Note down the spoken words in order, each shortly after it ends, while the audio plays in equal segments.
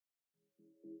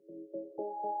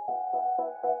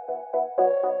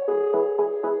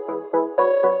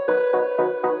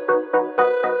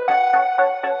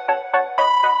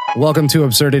Welcome to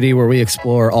Absurdity, where we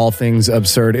explore all things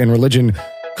absurd in religion,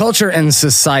 culture, and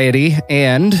society.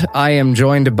 And I am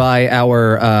joined by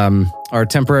our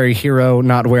temporary hero,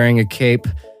 not wearing a cape,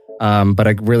 but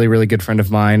a really, really good friend of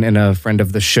mine and a friend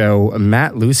of the show,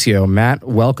 Matt Lucio. Matt,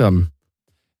 welcome.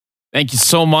 Thank you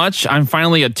so much. I'm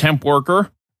finally a temp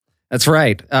worker. That's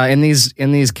right. In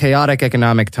these chaotic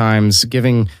economic times,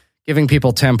 giving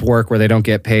people temp work where they don't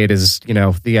get paid is,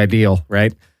 the ideal,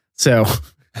 right? So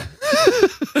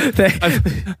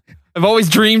I've always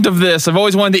dreamed of this. I've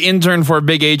always wanted to intern for a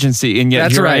big agency, and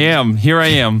yet Here I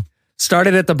am.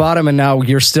 Started at the bottom, and now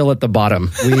you're still at the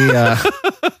bottom.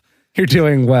 You're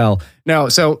doing well. No,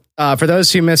 so for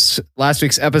those who missed last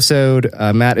week's episode,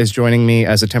 Matt is joining me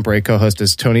as a temporary co-host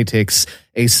as Tony takes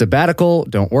a sabbatical.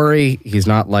 Don't worry, he's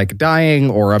not like dying,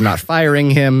 or I'm not firing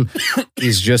him.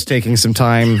 He's just taking some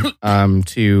time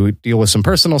to deal with some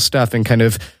personal stuff and kind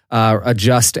of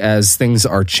adjust as things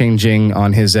are changing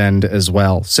on his end as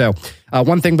well. So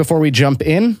one thing before we jump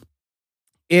in,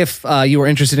 if you are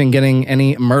interested in getting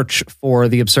any merch for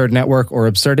the Absurd Network or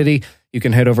Absurdity, you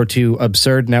can head over to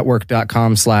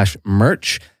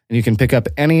absurdnetwork.com/merch, and you can pick up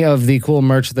any of the cool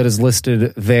merch that is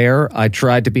listed there. I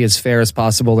tried to be as fair as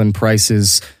possible in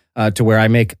prices to where I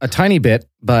make a tiny bit,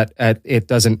 but it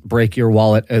doesn't break your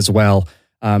wallet as well.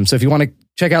 So if you want to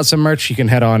check out some merch, you can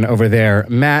head on over there.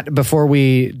 Matt, before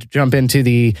we jump into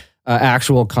the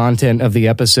actual content of the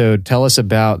episode, tell us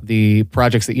about the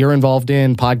projects that you're involved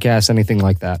in, podcasts, anything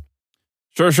like that.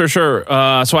 Sure.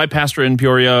 So I pastor in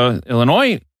Peoria,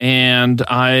 Illinois, and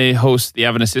I host the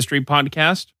Adventist History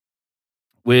podcast,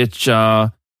 which is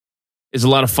a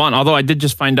lot of fun. Although I did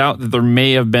just find out that there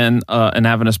may have been an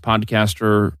Adventist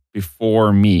podcaster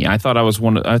before me. I thought I was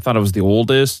the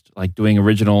oldest, like doing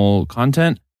original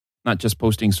content, not just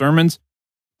posting sermons.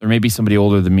 There may be somebody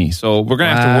older than me, so we're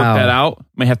gonna have to work that out.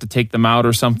 May have to take them out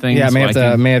or something. Yeah, may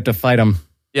have to fight them.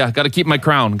 Yeah, got to keep my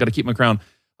crown.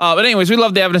 But anyways, we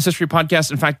love the Adventist History podcast.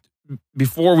 In fact,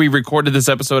 before we recorded this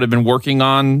episode, I've been working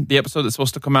on the episode that's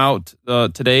supposed to come out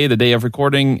today, the day of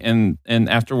recording, and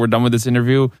after we're done with this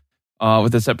interview,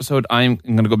 with this episode, I'm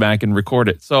going to go back and record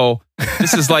it. So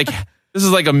this is like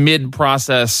a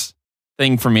mid-process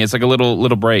thing for me. It's like a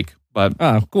little break. But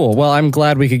cool. Well, I'm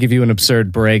glad we could give you an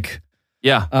absurd break.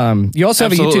 Yeah. You also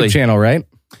have a YouTube channel, right?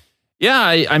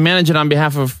 Yeah, I manage it on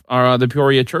behalf of the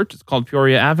Peoria Church. It's called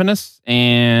Peoria Adventist,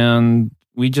 and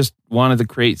we just wanted to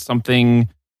create something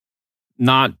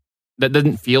that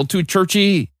doesn't feel too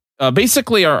churchy.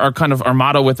 Basically, our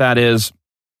motto with that is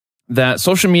that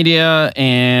social media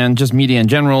and just media in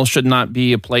general should not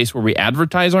be a place where we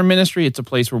advertise our ministry. It's a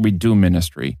place where we do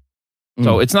ministry.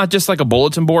 So it's not just like a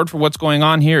bulletin board for what's going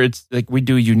on here. It's like we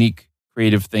do unique,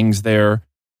 creative things there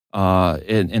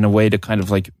in a way to kind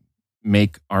of like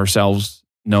make ourselves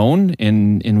known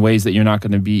in ways that you're not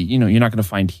going to be, you're not going to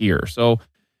find here. So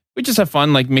we just have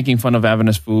fun, like making fun of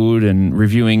Adventist food and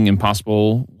reviewing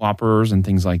Impossible Whoppers and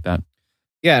things like that.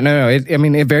 Yeah, no.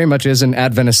 It very much is an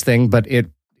Adventist thing, but it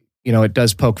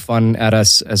does poke fun at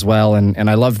us as well. And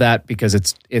I love that because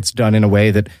it's done in a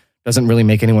way that doesn't really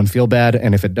make anyone feel bad.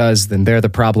 And if it does, then they're the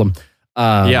problem.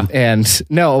 And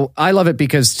no, I love it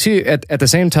because too, at the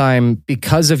same time,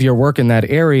 because of your work in that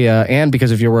area and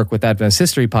because of your work with Adventist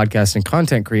History podcast and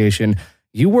content creation,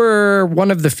 you were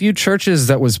one of the few churches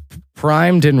that was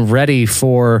primed and ready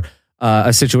for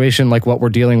a situation like what we're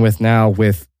dealing with now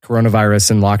with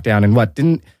coronavirus and lockdown.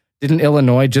 And didn't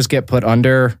Illinois just get put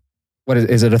under? What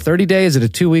is it? A 30-day? Is it a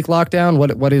 2-week lockdown?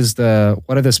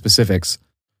 What are the specifics?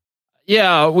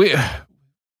 Yeah,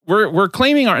 we're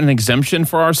claiming an exemption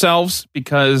for ourselves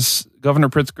because Governor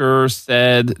Pritzker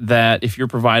said that if you're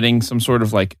providing some sort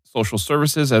of like social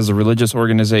services as a religious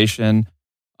organization,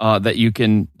 that you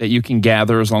can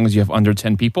gather as long as you have under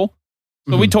 10 people.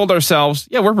 So we told ourselves,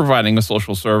 yeah, we're providing a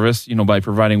social service, by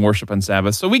providing worship on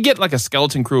Sabbath. So we get like a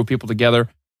skeleton crew of people together.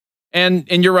 And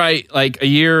you're right, like a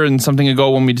year and something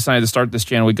ago when we decided to start this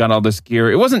channel, we got all this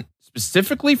gear. It wasn't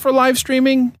specifically for live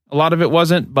streaming. A lot of it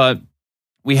wasn't, but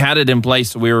we had it in place,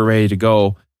 so we were ready to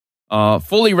go.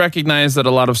 Fully recognize that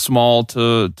a lot of small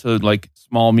to like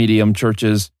small, medium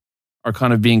churches are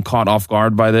kind of being caught off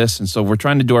guard by this. And so we're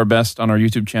trying to do our best on our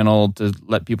YouTube channel to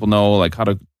let people know like how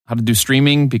to do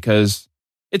streaming, because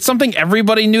it's something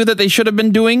everybody knew that they should have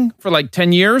been doing for like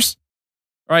 10 years.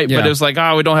 Right. Yeah. But it was like,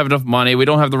 we don't have enough money. We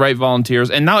don't have the right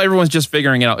volunteers. And now everyone's just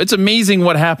figuring it out. It's amazing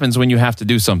what happens when you have to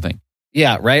do something.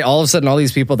 Yeah, right. All of a sudden, all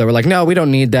these people that were like, "No, we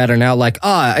don't need that," are now like,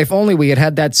 if only we had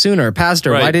had that sooner,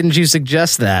 Pastor. Right. Why didn't you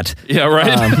suggest that? Yeah,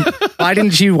 right. Why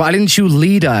didn't you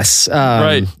lead us?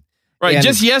 Right. And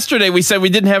just yesterday, we said we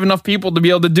didn't have enough people to be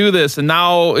able to do this, and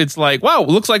now it's like, wow, it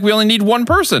looks like we only need one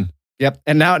person. Yep.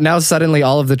 And now suddenly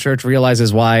all of the church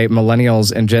realizes why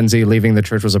millennials and Gen Z leaving the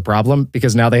church was a problem,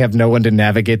 because now they have no one to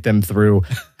navigate them through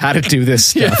how to do this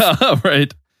stuff. Yeah,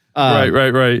 right.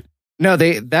 Right. No,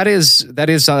 that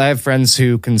is. I have friends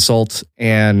who consult,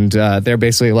 and they're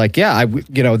basically like,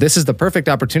 this is the perfect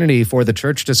opportunity for the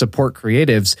church to support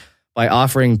creatives by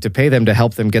offering to pay them to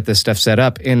help them get this stuff set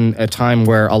up in a time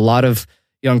where a lot of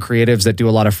young creatives that do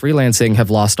a lot of freelancing have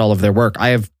lost all of their work. I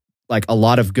have like a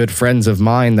lot of good friends of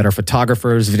mine that are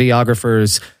photographers,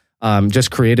 videographers,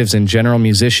 just creatives in general,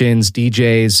 musicians,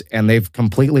 DJs, and they've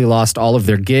completely lost all of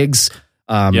their gigs.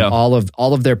 All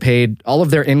of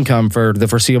their income for the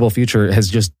foreseeable future has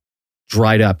just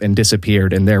dried up and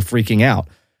disappeared, and they're freaking out.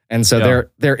 And so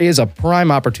there is a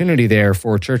prime opportunity there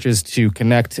for churches to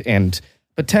connect and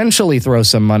potentially throw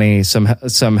some money, some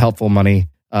helpful money,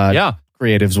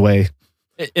 creatives way.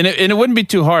 And it wouldn't be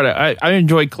too hard. I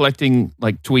enjoy collecting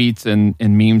like tweets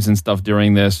and memes and stuff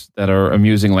during this that are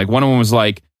amusing. Like one of them was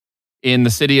like, in the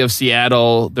city of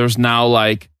Seattle, there's now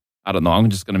like, I don't know, I'm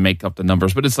just going to make up the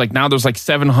numbers, but it's like now there's like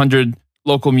 700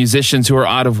 local musicians who are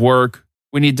out of work.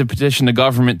 We need to petition the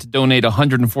government to donate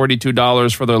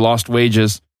 $142 for their lost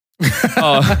wages.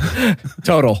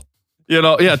 Total.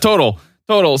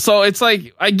 Total. So it's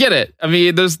like, I get it. I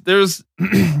mean, there's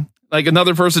like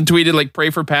another person tweeted, like, pray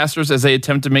for pastors as they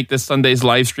attempt to make this Sunday's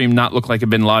live stream not look like a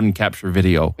Bin Laden capture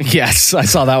video. Yes, I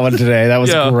saw that one today. That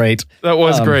was great. That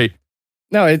was great.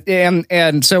 No,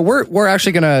 and so we're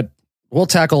actually we'll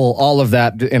tackle all of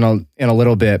that in a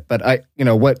little bit. But I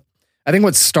think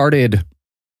what started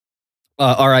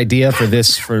our idea for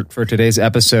this for today's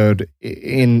episode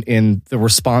in the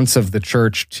response of the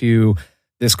church to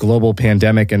this global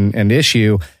pandemic and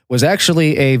issue was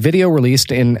actually a video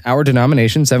released in our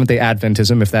denomination, Seventh-day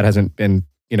Adventism, if that hasn't been,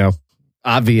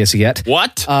 obvious yet.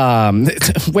 What?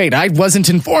 Wait, I wasn't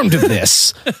informed of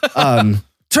this.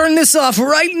 Turn this off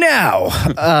right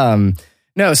now.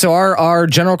 No, so our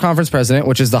general conference president,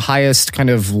 which is the highest kind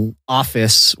of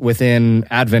office within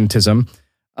Adventism,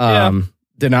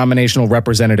 denominational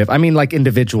representative, I mean like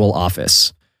individual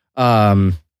office,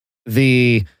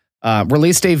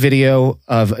 released a video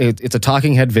of it's a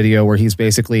talking head video where he's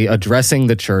basically addressing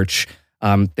the church.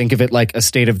 Think of it like a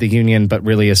State of the Union, but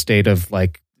really a state of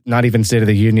like not even State of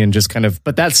the Union, just kind of,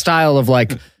 but that style of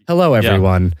like, hello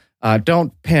everyone,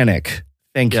 don't panic,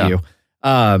 thank you.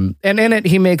 And in it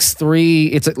he makes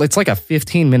it's like a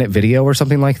 15-minute video or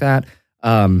something like that.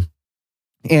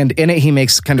 And in it, he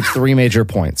makes kind of three major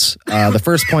points. The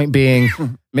first point being,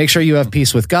 make sure you have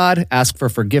peace with God, ask for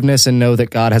forgiveness, and know that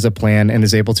God has a plan and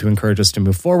is able to encourage us to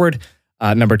move forward.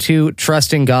 Number two,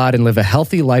 trust in God and live a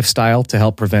healthy lifestyle to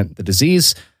help prevent the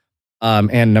disease.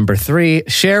 And number three,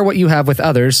 share what you have with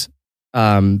others,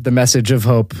 the message of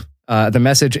hope, the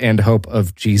message and hope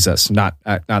of Jesus, not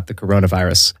the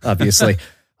coronavirus, obviously.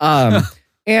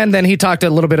 And then he talked a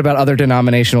little bit about other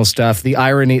denominational stuff.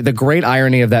 The great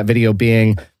irony of that video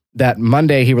being that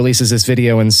Monday he releases this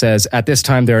video and says, at this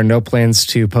time, there are no plans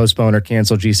to postpone or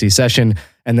cancel GC session.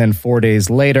 And then 4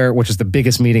 days later, which is the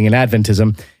biggest meeting in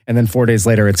Adventism, and then 4 days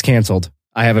later, it's canceled.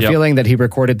 I have a feeling that he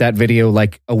recorded that video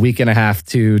like a week and a half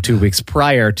to 2 weeks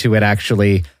prior to it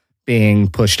actually being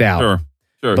pushed out.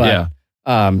 Sure, but,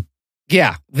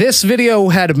 this video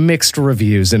had mixed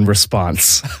reviews in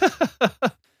response.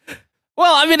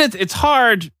 Well, I mean, it's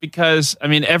hard because, I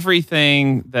mean,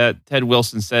 everything that Ted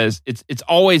Wilson says, it's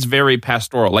always very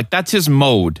pastoral. Like, that's his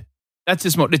mode.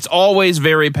 It's always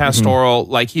very pastoral.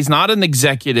 Mm-hmm. Like, he's not an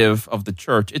executive of the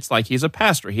church. It's like he's a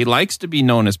pastor. He likes to be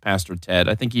known as Pastor Ted.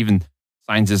 I think he even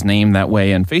signs his name that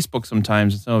way on Facebook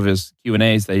sometimes in some of his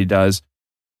Q&As that he does.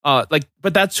 But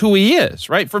that's who he is,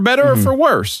 right? For better or for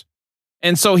worse.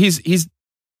 And so he's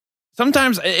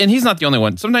sometimes, and he's not the only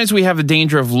one, sometimes we have the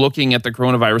danger of looking at the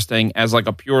coronavirus thing as like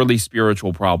a purely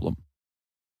spiritual problem.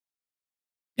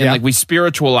 And like we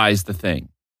spiritualize the thing.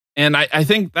 And I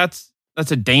think that's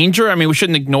a danger. I mean, we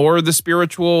shouldn't ignore the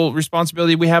spiritual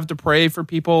responsibility we have to pray for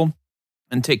people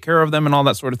and take care of them and all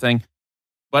that sort of thing.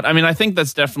 But I mean, I think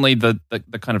that's definitely the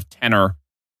kind of tenor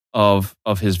of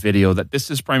his video, that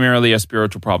this is primarily a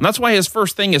spiritual problem. That's why his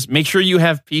first thing is make sure you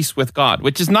have peace with God,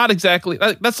 which is not exactly,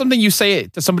 that's something you say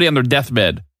to somebody on their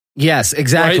deathbed. Yes,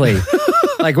 exactly.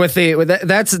 Right? Like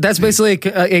that's basically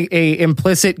a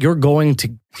implicit, you're going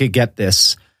to get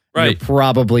this. Right. You're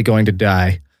probably going to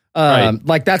die. Right.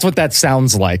 Like that's what that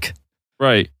sounds like.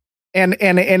 Right. And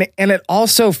it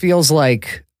also feels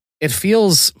like it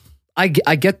feels, I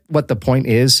get what the point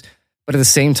is, but at the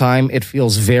same time, it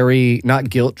feels very, not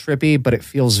guilt trippy, but it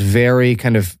feels very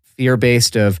kind of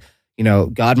fear-based of,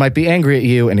 God might be angry at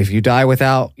you. And if you die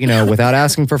without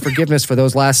asking for forgiveness for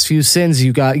those last few sins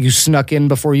you snuck in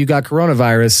before you got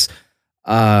coronavirus,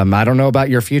 I don't know about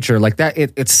your future. Like that,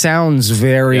 it sounds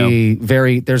very,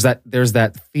 very, there's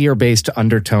that fear-based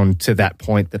undertone to that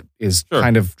point that is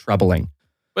kind of troubling.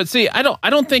 But see, I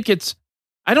don't think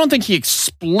he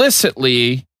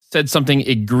explicitly said something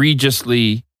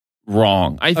egregiously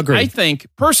wrong. I think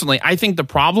the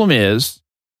problem is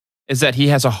that he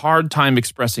has a hard time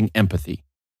expressing empathy.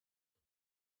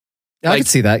 I can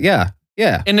see that. Yeah.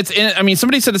 Yeah. And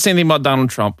somebody said the same thing about Donald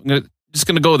Trump. I'm just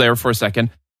going to go there for a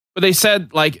second. But they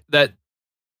said like that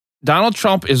Donald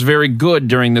Trump is very good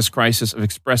during this crisis of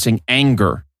expressing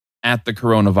anger at the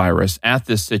coronavirus, at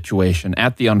this situation,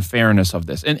 at the unfairness of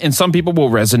this. And some people will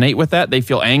resonate with that. They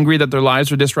feel angry that their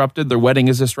lives are disrupted, their wedding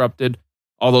is disrupted,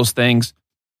 all those things.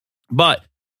 But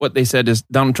what they said is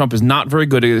Donald Trump is not very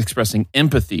good at expressing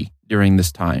empathy during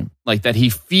this time, like that he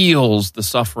feels the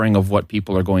suffering of what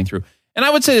people are going through. And I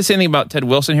would say the same thing about Ted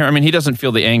Wilson here. I mean, he doesn't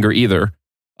feel the anger either.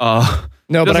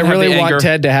 No, but I really want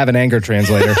Ted to have an anger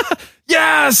translator.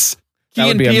 Yes! Key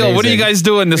and Peele, what are you guys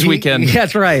doing this weekend?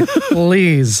 That's right.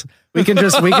 Please. We can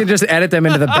just edit them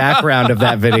into the background of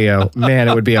that video. Man,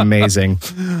 it would be amazing.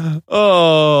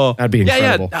 Oh, that'd be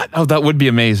incredible. Yeah. Oh, that would be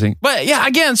amazing. But yeah,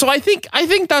 again, so I think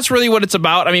that's really what it's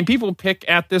about. I mean, people pick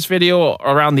at this video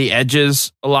around the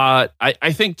edges a lot.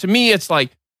 I think to me, it's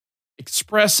like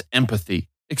express empathy,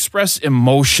 express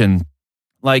emotion,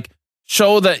 like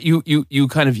show that you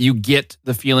get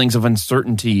the feelings of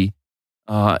uncertainty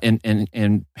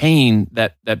and pain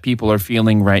that people are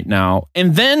feeling right now,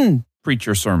 and then preach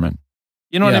your sermon.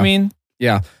 You know what I mean?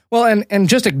 Yeah. Well, and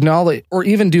just acknowledge, or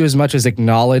even do as much as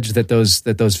acknowledge that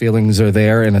those feelings are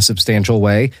there in a substantial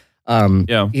way.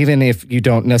 Even if you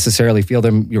don't necessarily feel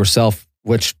them yourself,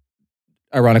 which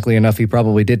ironically enough, he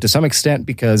probably did to some extent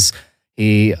because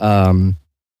he, the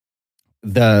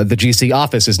GC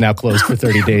office is now closed for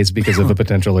 30 days because of a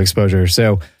potential exposure.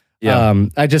 So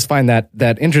I just find that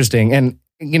interesting. And,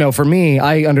 for me,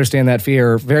 I understand that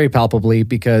fear very palpably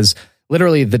because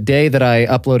literally the day that I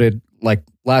uploaded, like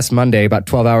last Monday, about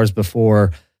 12 hours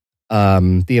before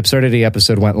the Absurdity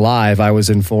episode went live, I was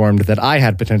informed that I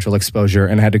had potential exposure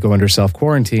and had to go under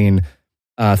self-quarantine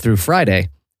through Friday.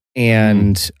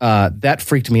 And that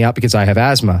freaked me out because I have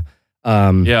asthma.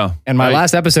 And my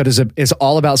last episode is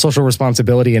all about social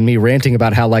responsibility and me ranting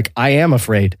about how like I am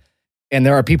afraid. And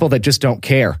there are people that just don't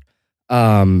care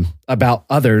about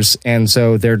others. And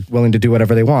so they're willing to do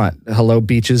whatever they want. Hello,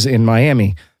 beaches in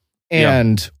Miami.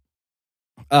 And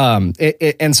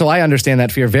and so I understand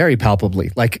that fear very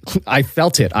palpably. Like I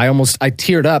felt it. I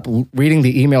teared up reading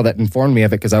the email that informed me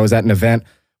of it because I was at an event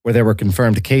where there were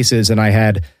confirmed cases and I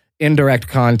had indirect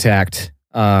contact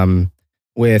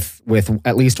with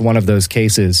at least one of those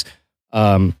cases.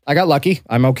 I got lucky.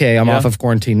 I'm okay. I'm off of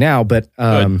quarantine now, but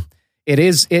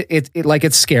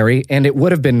it's scary, and it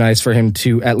would have been nice for him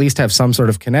to at least have some sort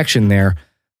of connection there.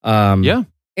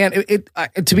 And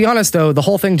to be honest, though, the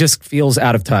whole thing just feels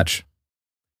out of touch.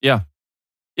 Yeah.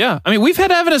 Yeah. I mean, we've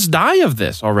had evidence die of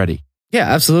this already. Yeah,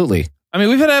 absolutely. I mean,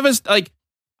 we've had evidence, like,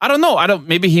 I don't know.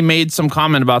 Maybe he made some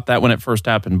comment about that when it first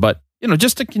happened, but,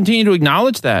 just to continue to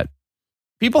acknowledge that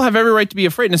people have every right to be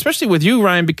afraid. And especially with you,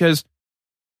 Ryan, because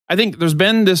I think there's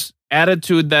been this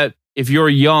attitude that if you're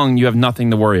young, you have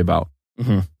nothing to worry about.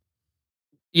 Mm-hmm.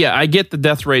 Yeah, I get the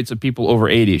death rates of people over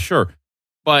 80, sure.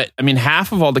 But, I mean,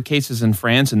 half of all the cases in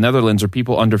France and Netherlands are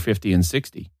people under 50 and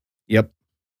 60. Yep.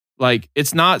 Like,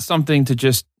 it's not something to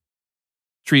just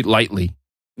treat lightly.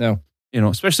 No.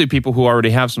 Especially people who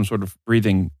already have some sort of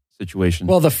breathing situation.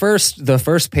 Well, the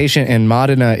first patient in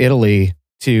Modena, Italy,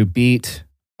 to beat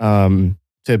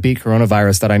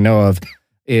coronavirus that I know of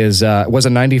was a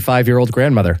 95-year-old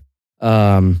grandmother.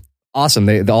 Awesome.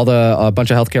 A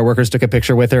bunch of healthcare workers took a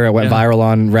picture with her. It went viral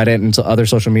on Reddit and other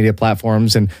social media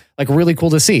platforms, and like really cool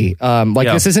to see.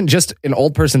 This isn't just an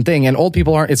old person thing, and old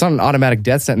people it's not an automatic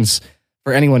death sentence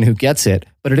for anyone who gets it,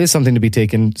 but it is something to be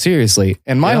taken seriously.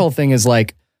 And my whole thing is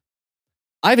like,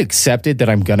 I've accepted that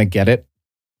I'm going to get it.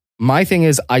 My thing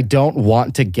is I don't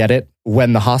want to get it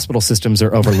when the hospital systems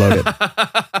are overloaded.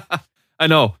 I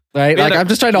know. Right? Like I'm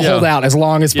just trying to hold out as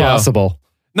long as possible.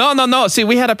 No. See,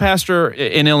 we had a pastor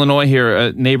in Illinois here,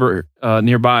 a neighbor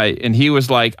nearby, and he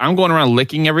was like, I'm going around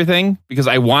licking everything because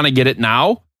I want to get it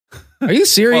now. Are you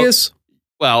serious?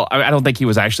 Well, I don't think he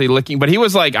was actually licking, but he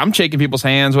was like, I'm shaking people's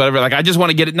hands, whatever. Like, I just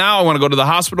want to get it now. I want to go to the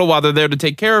hospital while they're there to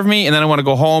take care of me. And then I want to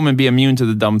go home and be immune to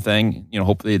the dumb thing.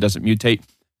 Hopefully it doesn't mutate.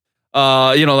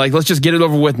 Like let's just get it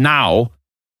over with now,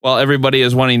 while everybody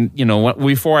is wanting,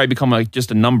 before I become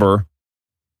just a number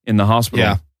in the hospital.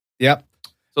 Yeah. Yep.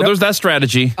 So there's that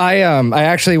strategy. I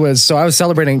actually was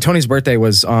celebrating. Tony's birthday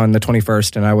was on the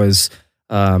 21st, and I was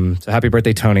so happy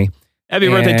birthday, Tony. Happy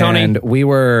birthday, Tony. And we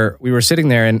were sitting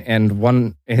there,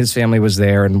 and his family was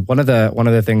there, and one of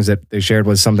the things that they shared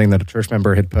was something that a church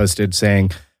member had posted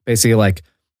saying basically like,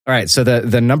 all right, so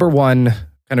the number one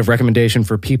kind of recommendation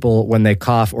for people when they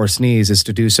cough or sneeze is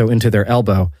to do so into their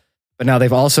elbow. But now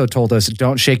they've also told us,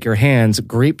 don't shake your hands,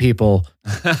 greet people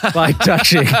by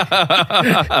touching,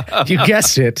 you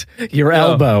guessed it, your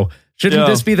elbow. Shouldn't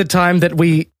this be the time that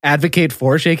we advocate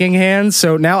for shaking hands?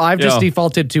 So now I've just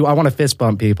defaulted to, I want to fist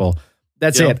bump people.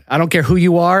 That's it. I don't care who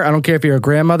you are. I don't care if you're a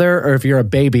grandmother or if you're a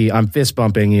baby. I'm fist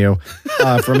bumping you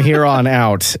from here on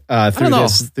out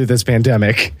through this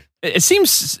pandemic. It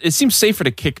seems safer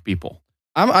to kick people.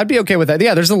 I'd be okay with that.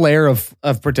 Yeah, there's a layer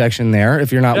of protection there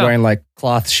if you're not wearing like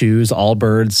cloth shoes,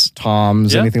 Allbirds,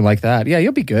 Toms, anything like that. Yeah,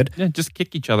 you'll be good. Yeah, just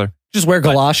kick each other. Just wear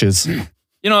galoshes.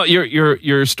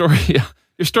 Your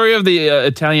story of the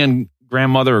Italian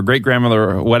grandmother or great grandmother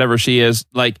or whatever she is,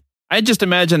 like I just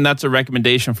imagine that's a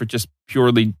recommendation for just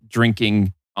purely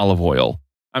drinking olive oil.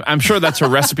 I'm sure that's a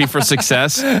recipe for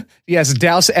success. Yes,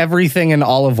 douse everything in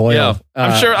olive oil. Yeah.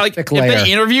 I'm sure like if they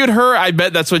interviewed her, I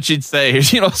bet that's what she'd say.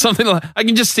 Something like, I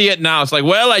can just see it now. It's like,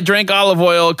 well, I drank olive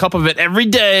oil, a cup of it every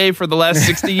day for the last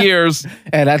 60 years.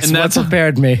 and that's what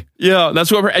prepared me. Yeah,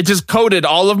 that's what it just coated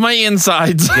all of my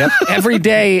insides. Yep. Every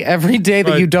day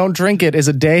that you don't drink it is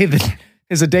a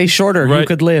day shorter you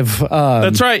could live.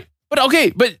 That's right.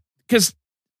 But because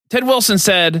Ted Wilson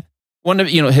said, one of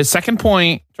his second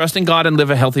point, trust in God and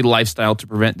live a healthy lifestyle to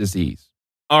prevent disease.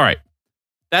 All right.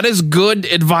 That is good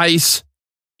advice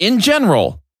in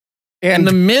general. And in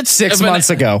the midst 6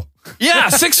 months ago. Yeah,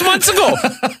 6 months ago.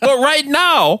 But right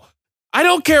now, I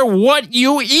don't care what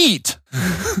you eat.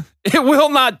 It will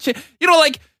not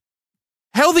like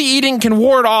healthy eating can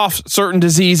ward off certain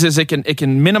diseases. It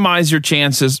can minimize your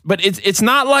chances, but it's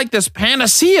not like this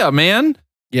panacea, man.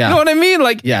 Yeah. You know what I mean?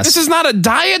 Like, This is not a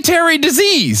dietary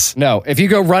disease. No, if you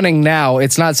go running now,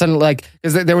 it's not something like,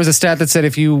 because there was a stat that said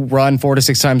if you run 4 to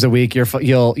 6 times a week, you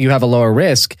have a lower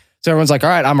risk. So everyone's like, all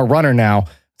right, I'm a runner now.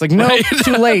 It's like, no,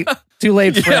 too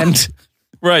late, friend.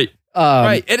 Right.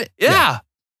 Right.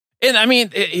 And I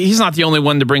mean, he's not the only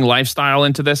one to bring lifestyle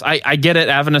into this. I get it.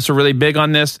 Adventists are really big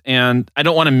on this, and I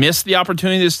don't want to miss the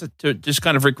opportunities to just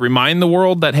kind of remind the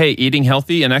world that, hey, eating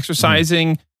healthy and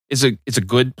exercising is a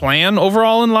good plan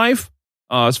overall in life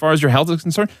as far as your health is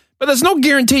concerned. But there's no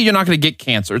guarantee you're not going to get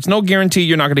cancer. It's no guarantee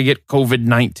you're not going to get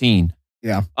COVID-19.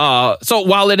 Yeah. So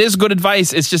while it is good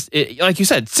advice, it's just, like you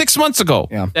said, 6 months ago,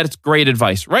 that it's great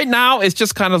advice. Right now, it's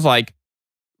just kind of like,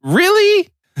 really?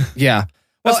 Yeah.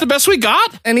 That's the best we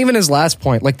got? And even his last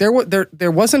point, like there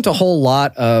wasn't a whole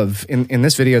lot of, in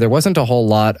this video, there wasn't a whole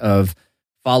lot of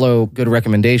follow good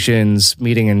recommendations,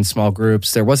 meeting in small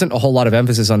groups. There wasn't a whole lot of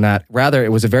emphasis on that. Rather,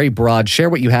 it was a very broad,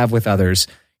 share what you have with others,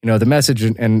 the message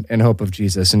and hope of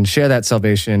Jesus, and share that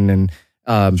salvation.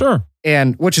 And sure.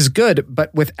 And which is good,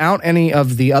 but without any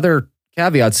of the other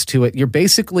caveats to it, you're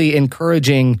basically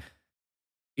encouraging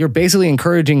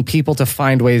people to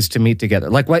find ways to meet together.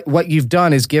 Like what you've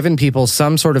done is given people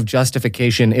some sort of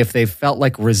justification if they felt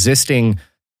like resisting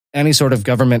any sort of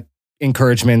government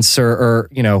encouragements or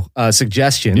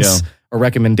suggestions or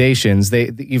recommendations.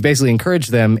 You've basically encouraged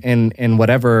them in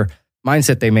whatever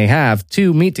mindset they may have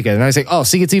to meet together. And I say,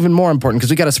 it's even more important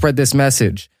because we got to spread this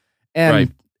message.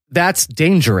 And that's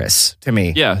dangerous to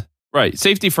me. Yeah, right.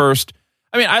 Safety first.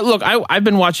 I mean, I've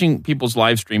been watching people's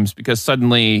live streams because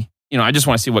suddenly, I just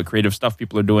want to see what creative stuff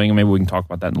people are doing, and maybe we can talk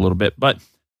about that in a little bit. But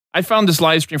I found this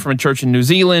live stream from a church in New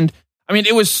Zealand. I mean,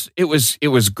 it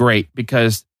was great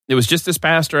because it was just this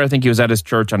pastor. I think he was at his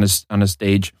church on his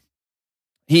stage.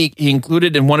 He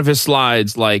included in one of his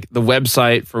slides like the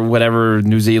website for whatever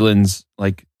New Zealand's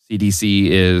like CDC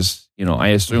is. I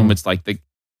assume it's like the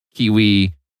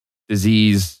Kiwi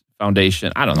Disease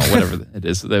Foundation. I don't know, whatever it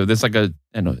is. There's like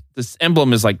this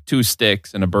emblem is like 2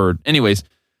 sticks and a bird. Anyways,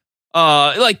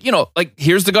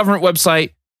 here's the government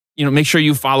website. Make sure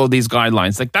you follow these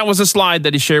guidelines. Like that was a slide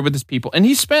that he shared with his people, and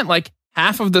he spent like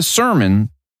half of the sermon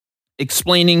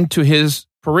explaining to his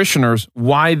parishioners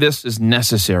why this is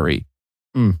necessary.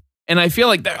 And I feel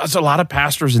like there's a lot of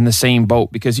pastors in the same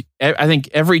boat because I think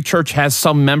every church has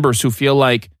some members who feel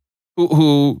like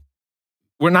who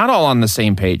we're not all on the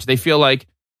same page. They feel like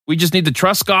we just need to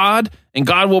trust God and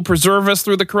God will preserve us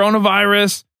through the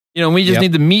coronavirus. We just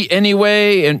need to meet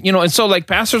anyway. And so like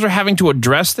pastors are having to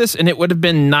address this, and it would have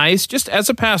been nice just as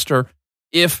a pastor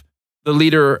if the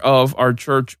leader of our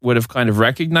church would have kind of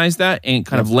recognized that and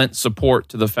kind of lent support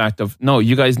to the fact of, no,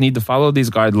 you guys need to follow these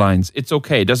guidelines. It's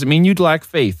okay. It doesn't mean you lack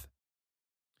faith.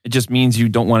 It just means you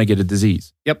don't want to get a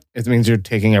disease. Yep. It means you're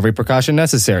taking every precaution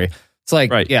necessary. It's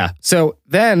like, yeah. So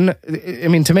then, I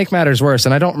mean, to make matters worse,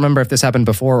 and I don't remember if this happened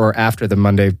before or after the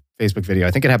Monday Facebook video.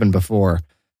 I think it happened before,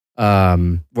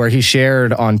 where he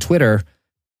shared on Twitter,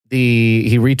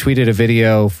 he retweeted a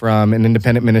video from an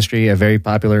independent ministry, a very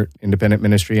popular independent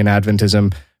ministry in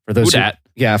Adventism. For those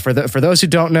for those who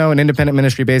don't know, an independent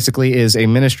ministry basically is a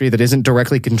ministry that isn't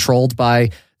directly controlled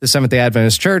by the Seventh-day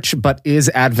Adventist Church, but is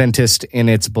Adventist in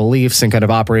its beliefs and kind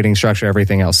of operating structure,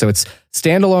 everything else. So it's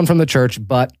standalone from the church,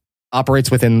 but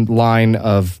operates within line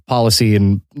of policy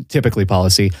and typically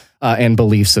policy and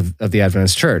beliefs of the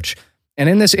Adventist Church. And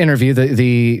in this interview,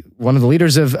 the one of the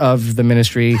leaders of the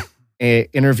ministry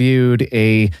interviewed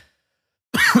a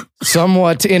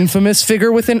somewhat infamous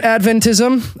figure within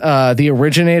Adventism, the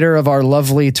originator of our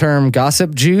lovely term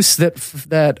 "gossip juice"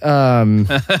 that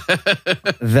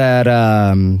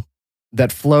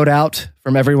flowed out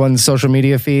from everyone's social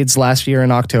media feeds last year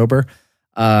in October,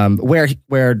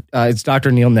 where it's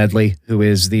Dr. Neil Nedley, who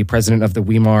is the president of the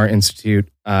Weimar Institute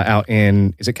out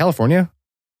in, is it California?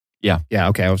 Yeah.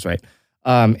 Okay, I was right.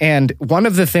 And one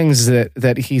of the things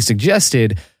that he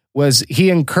suggested was he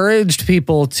encouraged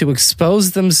people to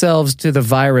expose themselves to the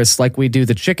virus like we do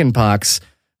the chicken pox,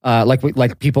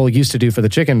 like people used to do for the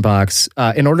chicken pox,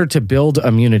 in order to build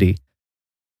immunity.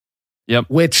 Yep.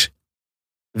 Which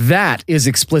that is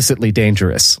explicitly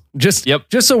dangerous. Just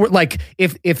so we're, like,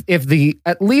 if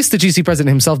at least the GC president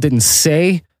himself didn't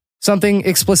say something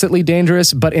explicitly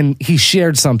dangerous, but he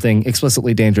shared something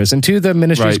explicitly dangerous. And to the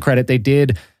ministry's credit, they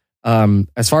did.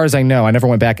 As far as I know, I never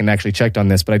went back and actually checked on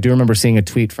this, but I do remember seeing a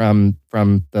tweet from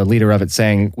the leader of it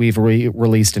saying, we've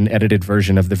released an edited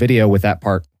version of the video with that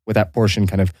portion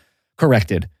kind of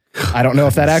corrected. I don't know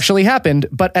if that actually happened,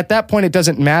 but at that point it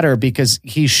doesn't matter because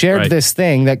he shared this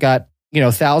thing that got,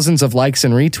 thousands of likes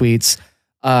and retweets,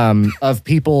 of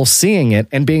people seeing it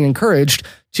and being encouraged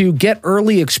to get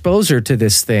early exposure to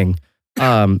this thing,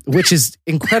 which is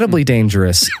incredibly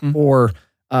dangerous. Or,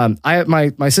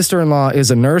 my sister-in-law is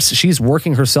a nurse. She's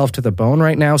working herself to the bone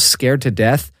right now, scared to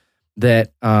death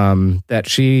that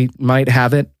she might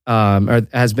have it, or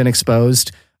has been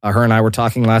exposed. Her and I were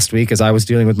talking last week as I was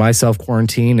dealing with my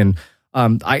self-quarantine. And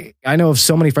I know of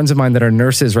so many friends of mine that are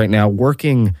nurses right now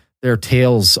working their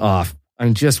tails off.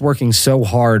 I'm just working so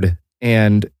hard.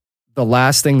 And the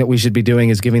last thing that we should be doing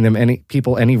is giving them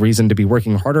any reason to be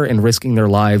working harder and risking their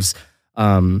lives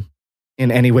in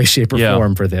any way, shape, or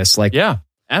form for this.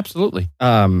 Absolutely.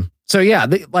 So yeah,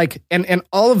 and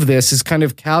all of this is kind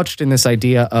of couched in this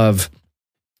idea of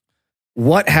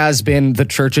what has been the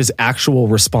church's actual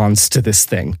response to this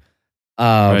thing.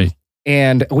 And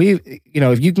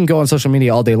if you can go on social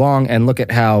media all day long and look at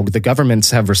how the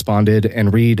governments have responded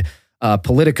and read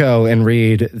Politico and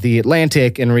read The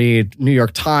Atlantic and read New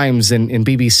York Times and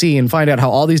BBC and find out how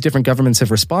all these different governments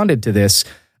have responded to this,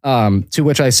 to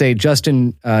which I say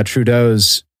Justin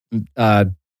Trudeau's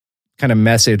kind of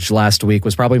message last week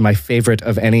was probably my favorite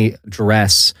of any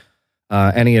address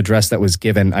that was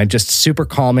given. I just super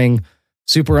calming,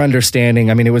 super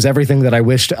understanding. I mean, it was everything that I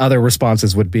wished other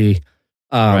responses would be,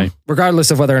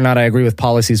 regardless of whether or not I agree with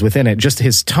policies within it. Just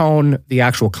his tone, the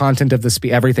actual content of the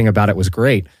speech, everything about it was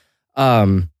great.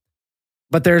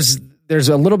 But there's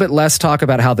a little bit less talk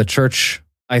about how the church,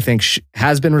 I think,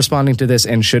 has been responding to this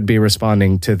and should be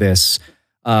responding to this.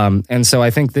 And so I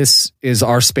think this is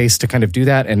our space to kind of do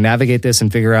that and navigate this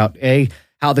and figure out A,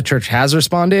 how the church has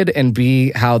responded, and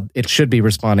B, how it should be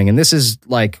responding. And this is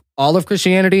like all of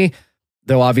Christianity,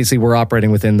 though obviously we're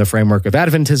operating within the framework of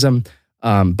Adventism.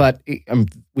 But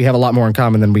we have a lot more in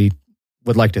common than we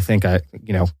would like to think,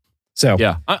 So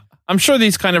yeah, I'm sure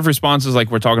these kind of responses like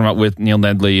we're talking about with Neil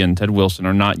Nedley and Ted Wilson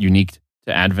are not unique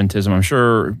to Adventism. I'm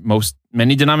sure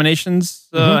many denominations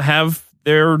have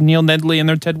their Neil Nedley and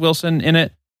their Ted Wilson in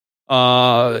it.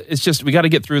 It's just, we got to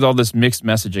get through all this mixed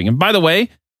messaging. And by the way,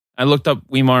 I looked up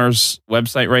Weimar's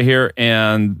website right here,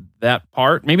 and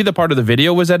maybe the part of the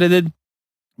video was edited,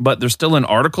 but there's still an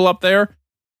article up there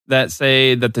that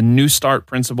say that the New Start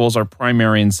principles are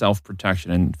primary in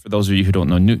self-protection. And for those of you who don't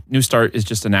know, New Start is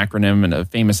just an acronym, and a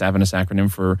famous Adventist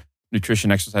acronym for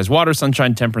nutrition, exercise, water,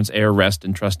 sunshine, temperance, air, rest,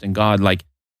 and trust in God, like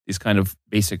these kind of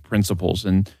basic principles.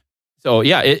 And so,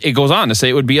 yeah, it goes on to say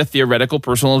it would be a theoretical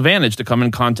personal advantage to come in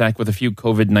contact with a few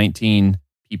COVID-19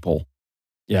 people.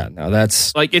 Yeah, no,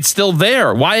 that's like, it's still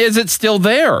there. Why is it still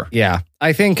there? Yeah,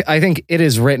 I think it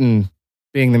is written,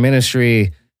 being the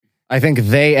ministry. I think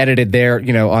they edited their,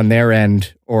 on their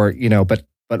end, or but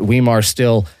Weimar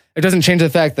still it doesn't change the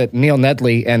fact that Neil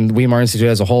Nedley and Weimar Institute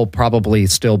as a whole probably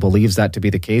still believes that to be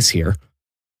the case here.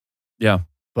 Yeah.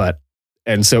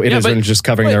 And so it isn't just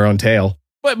covering their own tail.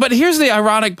 But here's the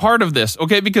ironic part of this,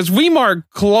 okay? Because Weimar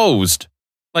closed.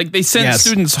 Like, they sent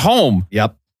students home.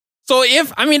 Yep. So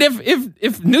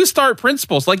if New Start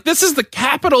principles, like, this is the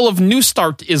capital of New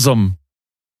Startism.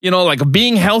 Like,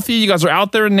 being healthy, you guys are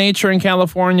out there in nature in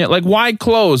California. Like, why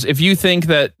close if you think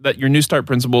that your New Start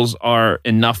principles are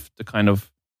enough to kind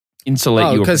of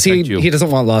insulate you or protect you? Because he doesn't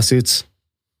want lawsuits.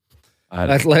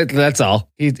 That's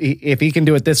all. If he can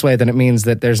do it this way, then it means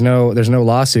that there's no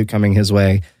lawsuit coming his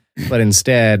way. But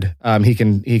instead, he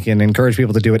can encourage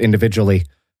people to do it individually,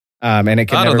 and it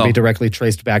can never be directly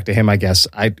traced back to him. I guess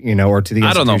or to the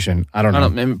institution. I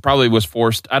don't know. It probably was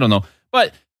forced. I don't know.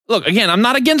 But look, again, I'm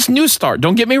not against New Start.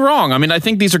 Don't get me wrong. I mean, I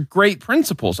think these are great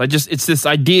principles. It's this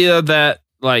idea that,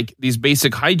 like, these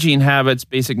basic hygiene habits,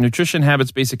 basic nutrition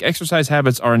habits, basic exercise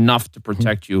habits are enough to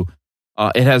protect you.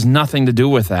 It has nothing to do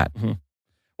with that. Mm-hmm.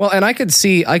 Well, and I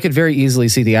could very easily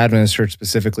see the Adventist Church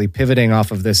specifically pivoting off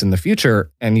of this in the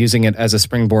future and using it as a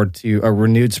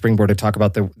renewed springboard to talk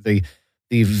about the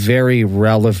very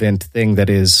relevant thing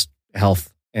that is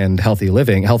health and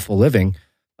healthful living.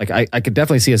 Like, I could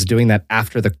definitely see us doing that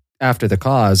after the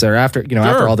cause, or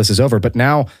after all this is over. But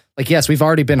now, like, yes, we've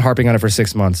already been harping on it for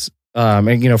 6 months,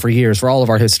 and for years, for all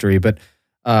of our history. But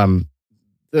the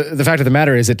fact of the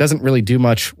matter is, it doesn't really do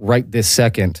much right this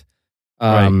second.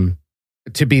 Right.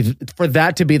 For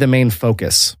that to be the main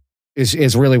focus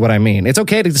is really what I mean. It's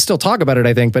okay to still talk about it,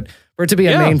 I think, but for it to be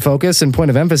a main focus and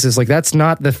point of emphasis, like, that's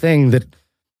not the thing that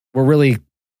we're really.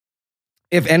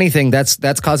 If anything,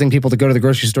 that's causing people to go to the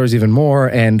grocery stores even more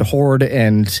and hoard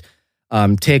and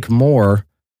take more,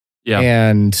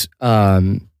 and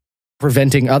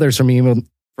preventing others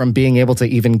from being able to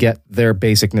even get their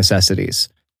basic necessities.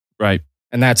 Right,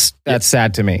 and that's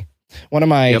sad to me. One of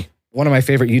my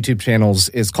favorite YouTube channels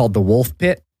is called The Wolf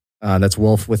Pit. That's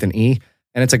Wolf with an E,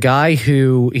 and it's a guy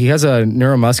who has a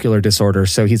neuromuscular disorder.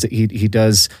 So he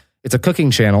does. It's a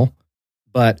cooking channel.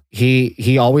 But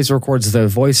he always records the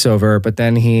voiceover, but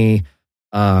then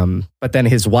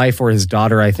his wife or his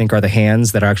daughter, I think, are the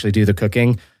hands that actually do the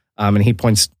cooking. And he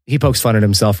pokes fun at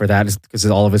himself for that because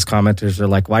all of his commenters are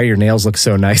like, "Why do your nails look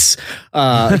so nice?"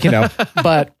 But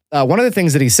one of the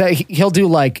things that he said, he'll do,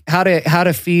 like, how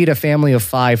to feed a family of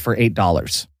 5 for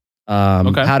 $8.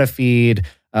 How to feed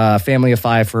a family of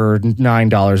 5 for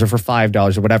 $9 or for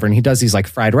 $5 or whatever. And he does these, like,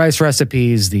 fried rice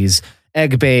recipes, these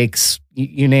egg bakes,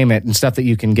 you name it, and stuff that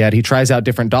you can get. He tries out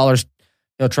different dollars.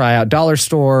 He'll try out dollar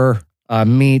store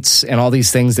meats and all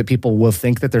these things that people will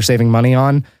think that they're saving money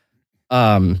on.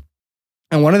 And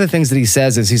one of the things that he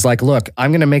says is, he's like, "Look,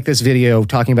 I'm going to make this video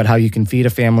talking about how you can feed a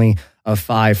family of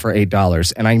 5 for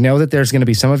 $8. And I know that there's going to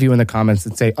be some of you in the comments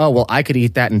that say, oh, well, I could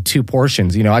eat that in 2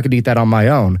 portions. I could eat that on my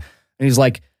own." And he's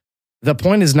like, the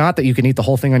point is not that you can eat the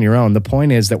whole thing on your own. The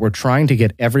point is that we're trying to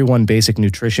get everyone basic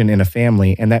nutrition in a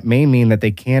family. And that may mean that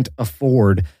they can't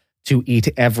afford to eat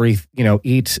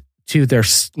eat to their,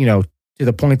 to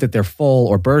the point that they're full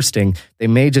or bursting. They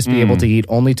may just be able to eat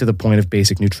only to the point of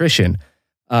basic nutrition.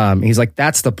 He's like,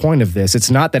 that's the point of this.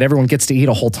 It's not that everyone gets to eat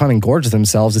a whole ton and gorge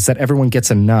themselves. It's that everyone gets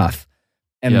enough.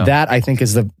 And that, I think,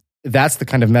 that's the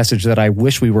kind of message that I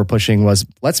wish we were pushing, was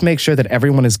let's make sure that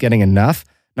everyone is getting enough.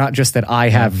 Not just that I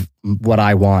have what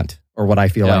I want or what I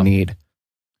feel I need.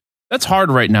 That's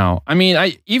hard right now. I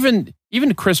mean,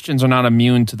 even Christians are not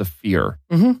immune to the fear.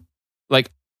 Mm-hmm. Like,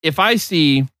 if I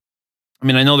see, I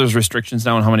mean, I know there's restrictions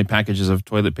now on how many packages of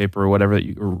toilet paper or whatever,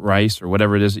 or rice or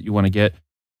whatever it is that you want to get.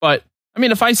 But I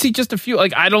mean, if I see just a few,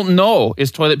 like, I don't know,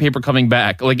 is toilet paper coming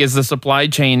back? Like, is the supply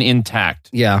chain intact?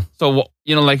 Yeah. So,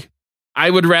 like, I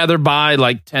would rather buy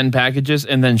like 10 packages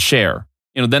and then share.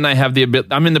 Then I have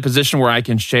I'm in the position where I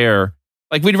can share.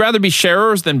 Like, we'd rather be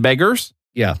sharers than beggars.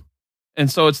 Yeah.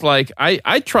 And so it's like,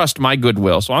 I trust my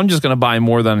goodwill. So I'm just going to buy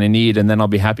more than I need, and then I'll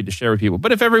be happy to share with people.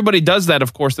 But if everybody does that,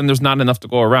 of course, then there's not enough to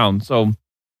go around. So,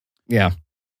 yeah.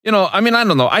 I mean, I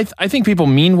don't know. I think people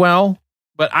mean well,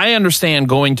 but I understand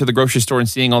going to the grocery store and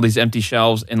seeing all these empty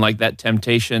shelves and, like, that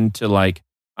temptation to, like,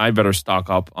 I better stock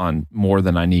up on more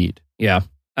than I need. Yeah,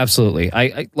 absolutely.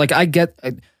 I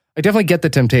definitely get the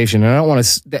temptation, and I don't want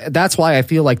to. That's why I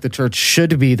feel like the church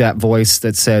should be that voice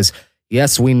that says,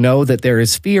 yes, we know that there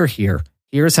is fear here.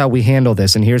 Here's how we handle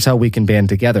this, and here's how we can band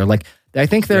together. Like, I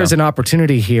think there's an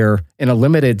opportunity here, in a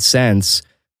limited sense,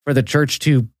 for the church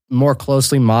to more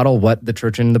closely model what the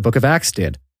church in the book of Acts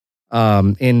did,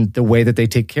 in the way that they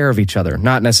take care of each other.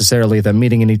 Not necessarily the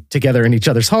meeting together in each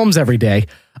other's homes every day,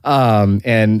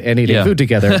 and eating food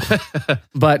together,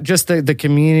 but just the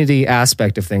community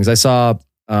aspect of things. I saw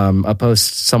a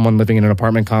post, someone living in an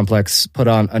apartment complex put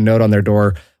on a note on their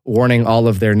door warning all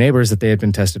of their neighbors that they had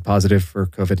been tested positive for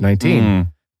COVID-19.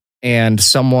 And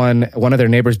one of their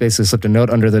neighbors basically slipped a note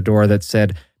under the door that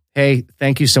said, "Hey,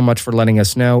 thank you so much for letting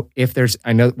us know.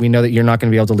 We know that you're not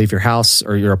going to be able to leave your house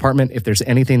or your apartment. If there's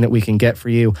anything that we can get for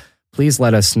you, please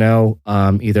let us know.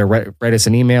 Either write us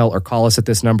an email or call us at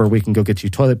this number. We can go get you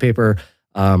toilet paper,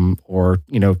 or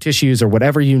tissues or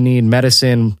whatever you need,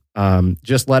 medicine.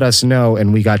 Just let us know,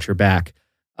 and we got your back."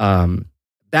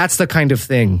 That's the kind of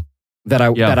thing that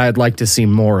I'd like to see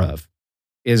more of.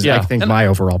 I think my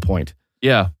overall point.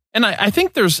 Yeah, and I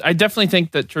definitely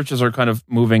think that churches are kind of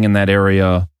moving in that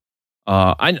area.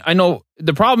 I know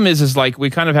the problem is like we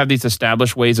kind of have these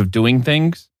established ways of doing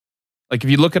things. Like if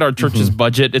you look at our church's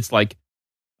budget, it's like,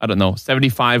 I don't know,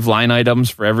 75 line items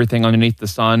for everything underneath the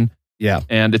sun. Yeah.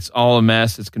 And it's all a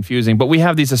mess. It's confusing. But we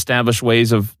have these established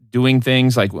ways of doing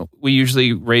things. Like we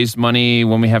usually raise money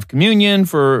when we have communion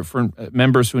for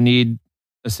members who need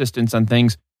assistance on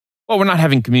things. Well, we're not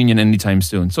having communion anytime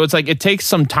soon. So it's like it takes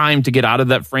some time to get out of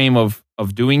that frame of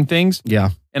doing things.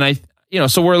 Yeah. And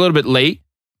so we're a little bit late.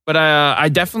 But I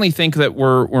definitely think that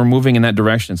we're moving in that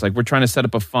direction. It's like we're trying to set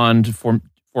up a fund for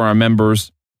our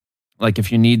members. Like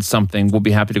if you need something, we'll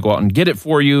be happy to go out and get it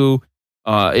for you.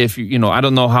 If I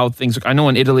don't know how things. I know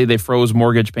in Italy they froze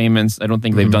mortgage payments. I don't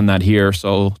think they've done that here.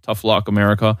 So tough luck,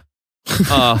 America. It's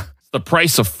the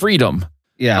price of freedom.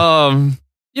 Yeah.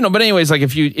 But anyways, like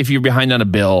if you're behind on a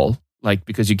bill, like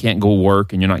because you can't go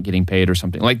work and you're not getting paid or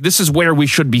something, like this is where we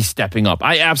should be stepping up.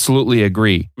 I absolutely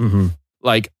agree.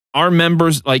 Like our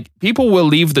members, like people will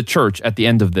leave the church at the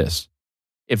end of this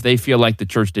if they feel like the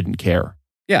church didn't care.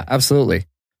 Yeah, absolutely.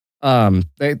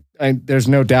 There's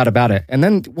no doubt about it. And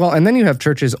then you have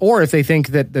churches, or if they think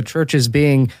that the church is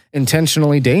being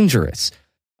intentionally dangerous.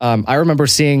 I remember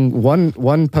seeing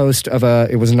one post of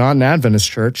it was a non-Adventist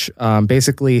church,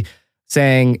 basically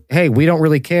saying, "Hey, we don't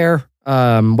really care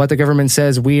what the government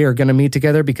says. We are going to meet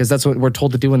together because that's what we're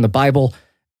told to do in the Bible.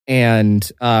 And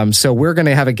so we're going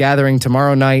to have a gathering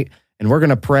tomorrow night, and we're going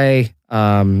to pray."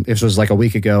 This was like a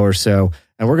week ago or so.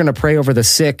 "And we're going to pray over the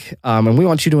sick. And we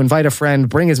want you to invite a friend,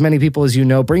 bring as many people as you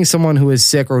know, bring someone who is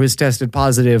sick or who's tested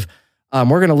positive.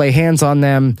 We're going to lay hands on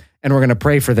them, and we're going to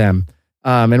pray for them.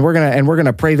 And we're going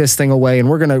to pray this thing away, and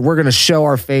we're going to show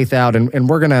our faith out, and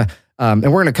we're going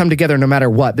to come together no matter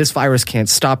what. This virus can't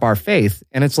stop our faith."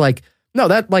 And it's like, no,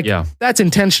 that's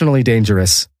intentionally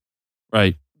dangerous.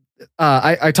 Right.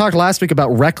 I talked last week about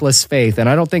reckless faith, and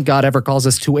I don't think God ever calls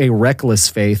us to a reckless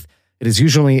faith. It is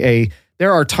usually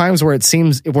there are times where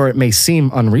it may seem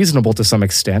unreasonable to some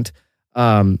extent,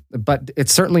 but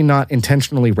it's certainly not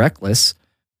intentionally reckless.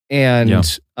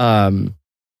 And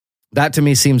that to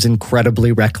me seems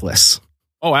incredibly reckless.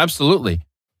 Oh, absolutely.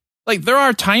 Like there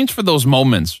are times for those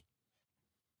moments.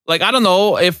 Like, I don't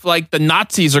know if like the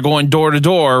Nazis are going door to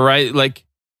door, right? Like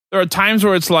there are times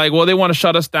where it's like, well, they want to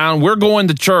shut us down. We're going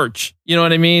to church. You know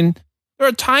what I mean? There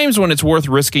are times when it's worth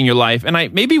risking your life. And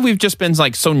maybe we've just been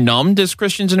like so numbed as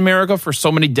Christians in America for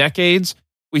so many decades.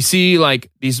 We see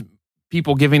like these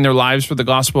people giving their lives for the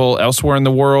gospel elsewhere in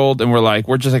the world. And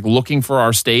we're just like looking for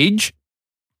our stage.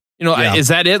 Is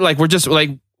that it? Like, we're just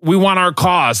like, we want our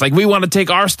cause. Like we want to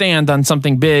take our stand on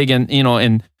something big.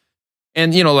 And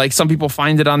like some people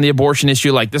find it on the abortion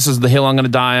issue. Like this is the hill I'm going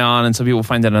to die on. And some people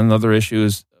find it on other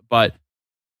issues. But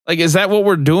like, is that what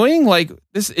we're doing? Like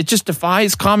this, it just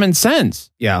defies common sense.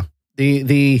 Yeah.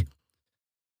 The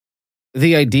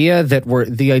idea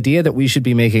that we should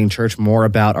be making church more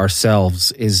about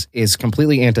ourselves is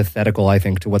completely antithetical, I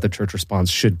think, to what the church response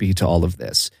should be to all of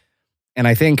this. And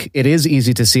I think it is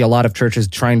easy to see a lot of churches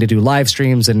trying to do live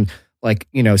streams and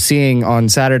seeing on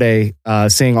Saturday,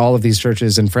 seeing all of these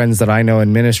churches and friends that I know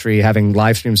in ministry having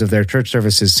live streams of their church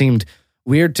services seemed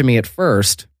weird to me at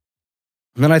first.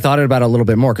 And then I thought about it a little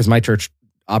bit more because my church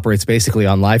operates basically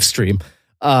on live stream.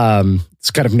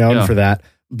 It's kind of known for that.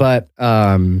 But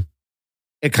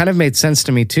it kind of made sense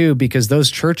to me too, because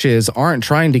those churches aren't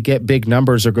trying to get big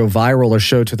numbers or go viral or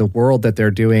show to the world that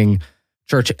they're doing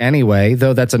church anyway,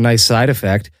 though that's a nice side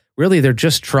effect. Really, they're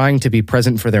just trying to be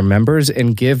present for their members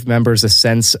and give members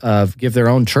give their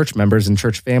own church members and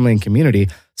church family and community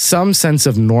some sense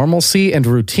of normalcy and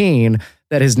routine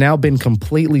that has now been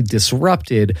completely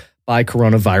disrupted by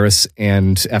coronavirus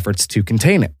and efforts to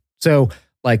contain it. So,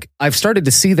 I've started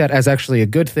to see that as actually a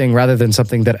good thing rather than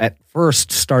something that at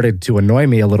first started to annoy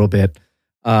me a little bit,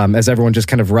 as everyone just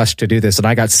kind of rushed to do this. And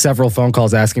I got several phone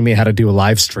calls asking me how to do a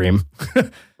live stream.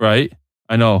 Right.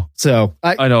 I know. So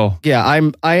I know. Yeah,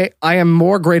 I am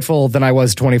more grateful than I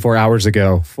was 24 hours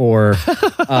ago for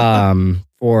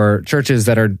churches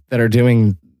that are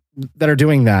doing that are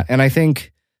doing that. And I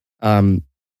think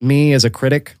me as a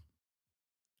critic,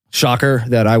 shocker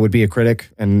that I would be a critic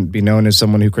and be known as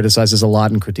someone who criticizes a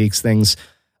lot and critiques things.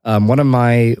 One of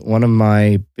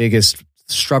my biggest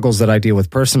struggles that I deal with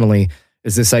personally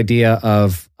is this idea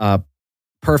of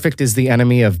perfect is the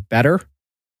enemy of better.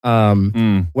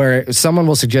 Where someone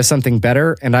will suggest something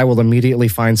better and I will immediately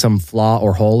find some flaw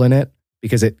or hole in it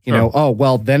because it, oh,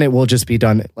 well, then it will just be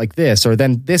done like this, or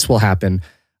then this will happen,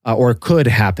 or could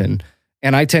happen.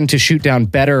 And I tend to shoot down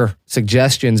better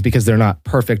suggestions because they're not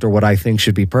perfect or what I think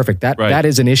should be perfect. That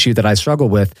is an issue that I struggle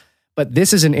with. But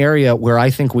this is an area where I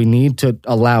think we need to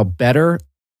allow better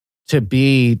to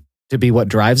be what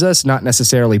drives us, not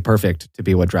necessarily perfect to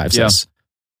be what drives us.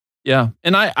 Yeah.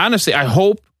 And I honestly, I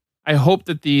hope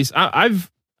that these, I'm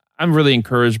really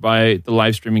encouraged by the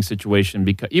live streaming situation,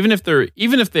 because even if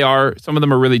they are, some of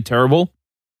them are really terrible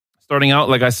starting out.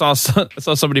 Like I saw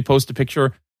somebody post a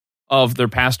picture of their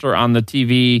pastor on the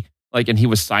TV, like, and he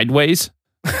was sideways.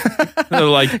 They're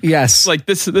like, yes, like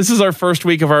this is our first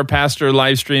week of our pastor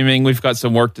live streaming. We've got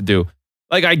some work to do.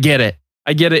 Like, I get it.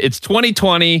 It's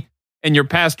 2020 and your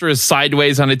pastor is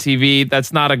sideways on a TV.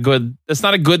 That's not a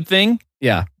good thing.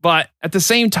 Yeah. But at the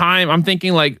same time, I'm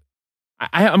thinking like,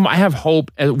 I have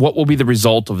hope at what will be the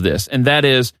result of this. And that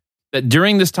is that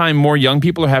during this time, more young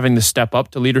people are having to step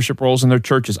up to leadership roles in their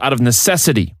churches out of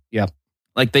necessity. Yeah.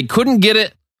 Like they couldn't get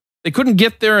it. They couldn't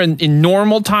get there in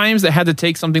normal times. They had to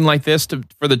take something like this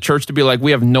for the church to be like, we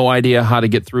have no idea how to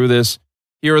get through this.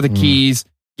 Here are the keys.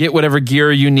 Get whatever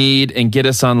gear you need and get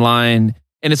us online.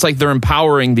 And it's like they're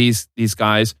empowering these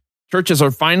guys. Churches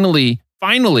are finally,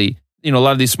 a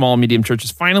lot of these small, medium churches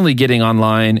finally getting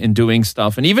online and doing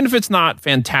stuff. And even if it's not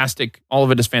fantastic, all of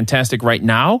it is fantastic right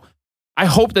now, I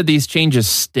hope that these changes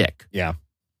stick. Yeah.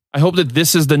 I hope that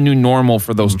this is the new normal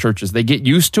for those churches. They get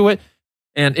used to it.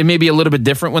 And it may be a little bit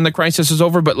different when the crisis is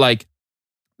over, but like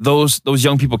those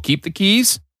young people keep the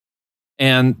keys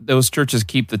and those churches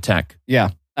keep the tech. Yeah,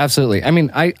 absolutely. I mean,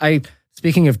 I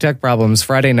speaking of tech problems,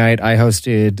 Friday night I was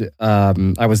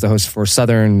the host for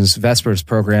Southern's Vespers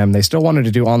program. They still wanted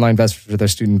to do online Vespers for their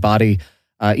student body,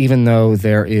 even though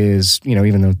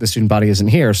the student body isn't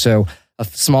here. So a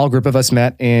small group of us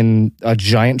met in a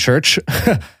giant church.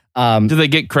 Do they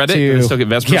get credit? Do they still get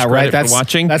Vespers credit for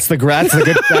watching? That's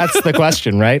the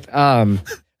question, right?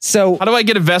 So how do I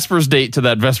get a Vespers date to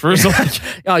that Vespers?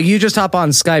 You just hop on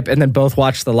Skype and then both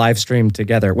watch the live stream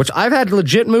together, which I've had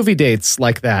legit movie dates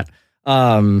like that.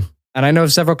 And I know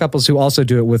of several couples who also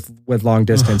do it with long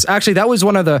distance. Actually, that was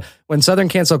when Southern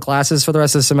canceled classes for the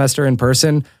rest of the semester in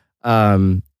person.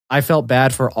 I felt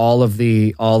bad for all of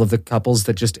the couples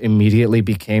that just immediately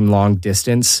became long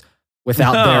distance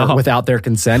without their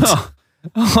consent.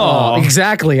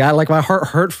 Exactly. My heart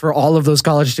hurt for all of those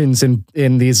college students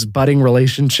in these budding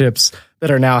relationships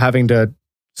that are now having to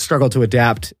struggle to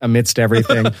adapt amidst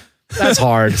everything. That's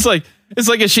hard. It's like,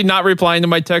 is she not replying to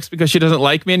my text because she doesn't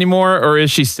like me anymore, or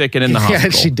is she sick and in the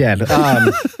hospital? Yeah, she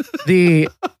dead.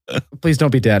 Please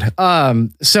don't be dead.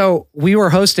 So we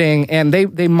were hosting, and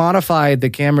they modified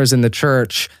the cameras in the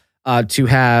church to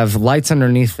have lights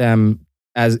underneath them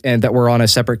and that were on a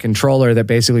separate controller that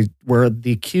basically were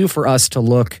the cue for us to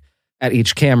look at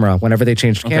each camera. Whenever they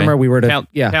changed camera, we were to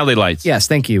tally lights. Yes,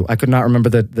 thank you. I could not remember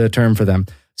the term for them.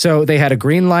 So they had a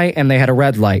green light and they had a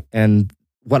red light. And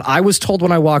what I was told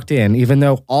when I walked in, even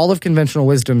though all of conventional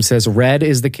wisdom says red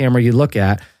is the camera you look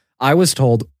at, I was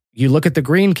told you look at the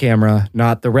green camera,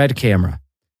 not the red camera.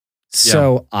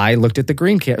 So I looked at the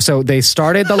green camera. So they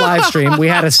started the live stream. We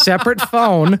had a separate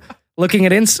phone looking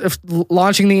at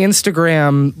launching the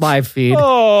Instagram live feed.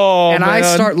 I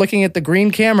start looking at the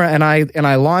green camera and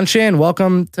I launch in.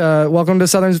 Welcome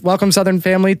Southern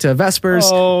family to Vespers.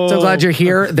 So glad you're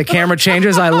here. The camera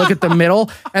changes. I look at the middle,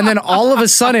 and then all of a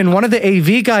sudden, one of the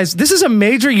AV guys. This is a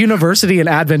major university in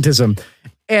Adventism,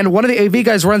 and one of the AV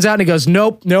guys runs out and he goes,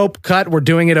 "Nope, cut. We're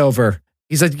doing it over."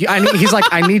 He's like,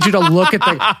 I need you to look at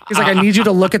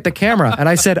the camera. And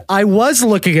I said, I was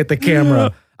looking at the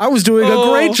camera. I was doing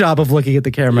a great job of looking at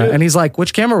the camera. And he's like,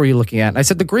 which camera were you looking at? And I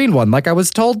said, the green one, like I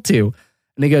was told to.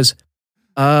 And he goes,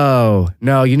 oh,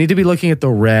 no, you need to be looking at the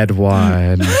red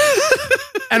one.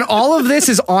 And all of this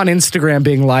is on Instagram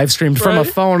being live streamed from a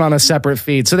phone on a separate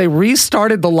feed. So they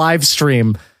restarted the live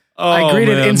stream. I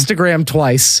greeted Instagram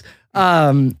twice.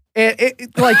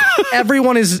 Like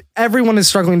everyone is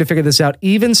struggling to figure this out.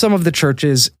 Even some of the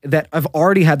churches that have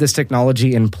already had this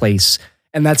technology in place.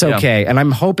 And that's okay. And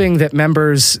I'm hoping that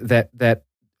members that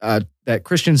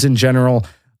Christians in general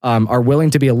are willing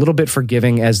to be a little bit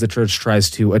forgiving as the church tries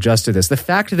to adjust to this. The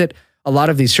fact that a lot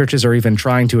of these churches are even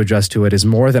trying to adjust to it is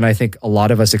more than I think a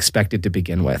lot of us expected to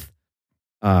begin with.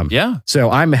 Yeah. So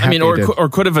I'm happy. Or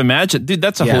could have imagined, dude.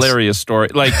 That's a hilarious story.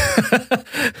 Like,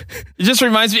 it just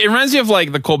reminds me. It reminds me of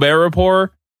like the Colbert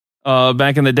Report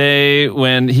back in the day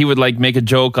when he would like make a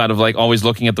joke out of like always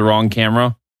looking at the wrong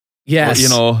camera.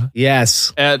 Yes. Or,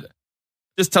 yes.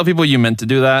 Just tell people you meant to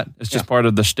do that. It's just part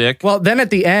of the shtick. Well, then at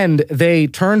the end, they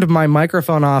turned my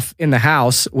microphone off in the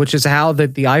house, which is how the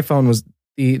iPhone was.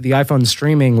 The iPhone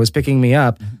streaming was picking me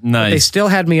up. Nice. But they still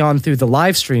had me on through the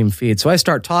live stream feed. So I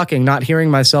start talking, not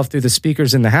hearing myself through the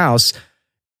speakers in the house.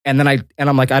 And then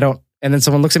I'm like, I don't. And then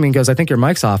someone looks at me and goes, I think your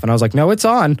mic's off. And I was like, no, it's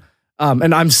on.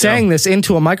 And I'm saying this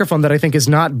into a microphone that I think is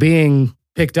not being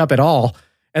picked up at all.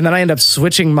 And then I end up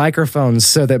switching microphones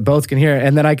so that both can hear.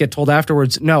 And then I get told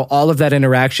afterwards, no, all of that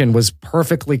interaction was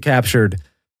perfectly captured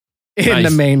in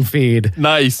the main feed.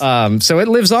 Nice. So it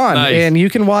lives on, and you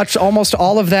can watch almost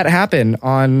all of that happen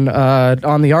on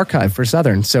the archive for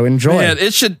Southern. So enjoy. Man,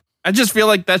 it should. I just feel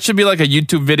like that should be like a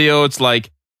YouTube video. It's like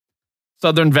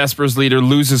Southern Vespers leader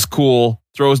loses cool,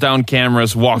 throws down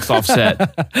cameras, walks off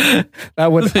set. I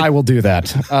will do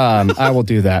that. I will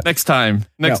do that next time.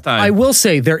 I will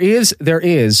say there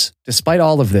is, despite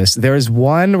all of this, there is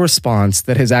one response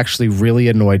that has actually really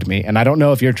annoyed me, and I don't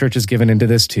know if your church has given into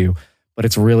this too. But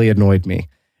it's really annoyed me.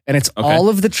 And it's all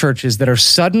of the churches that are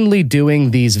suddenly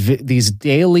doing these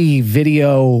daily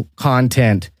video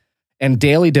content and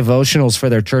daily devotionals for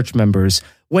their church members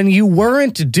when you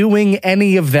weren't doing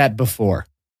any of that before.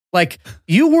 Like,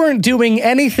 you weren't doing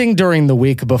anything during the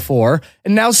week before,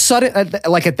 and now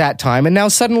like at that time, and now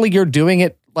suddenly you're doing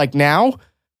it like now.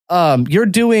 You're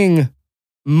doing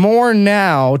more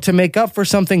now to make up for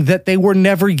something that they were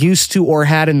never used to or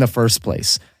had in the first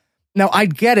place. Now,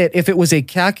 I'd get it if it was a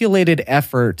calculated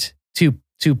effort to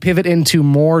pivot into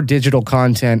more digital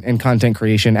content and content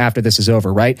creation after this is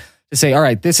over, right? To say, all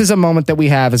right, this is a moment that we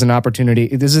have as an opportunity.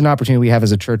 This is an opportunity we have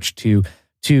as a church to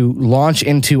launch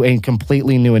into a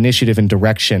completely new initiative and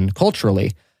direction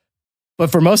culturally. But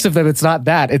for most of them, it's not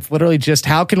that. It's literally just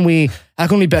how can we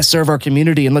best serve our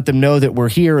community and let them know that we're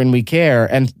here and we care.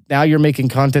 And now you're making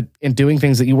content and doing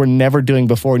things that you were never doing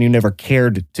before and you never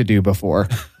cared to do before.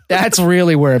 That's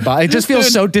really where it just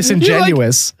feels so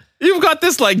disingenuous. You've got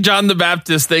this like John the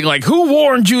Baptist thing, like, who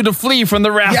warned you to flee from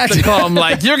the wrath to come?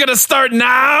 Like, you're going to start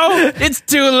now? It's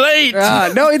too late.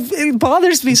 No, it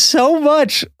bothers me so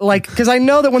much. Like, because I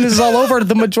know that when this is all over,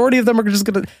 the majority of them are just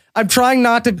going to, I'm trying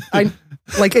not to,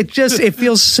 it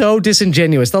feels so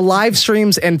disingenuous. The live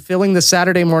streams and filling the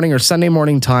Saturday morning or Sunday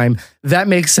morning time, that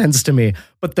makes sense to me.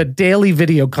 But the daily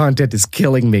video content is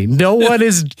killing me. No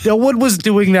one was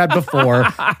doing that before.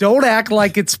 Don't act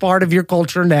like it's part of your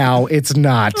culture now. It's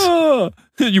not.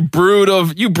 You brood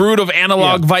of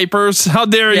analog vipers. How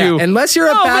dare you? Unless you're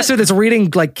a pastor that's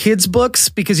reading like kids books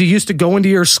because you used to go into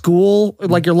your school,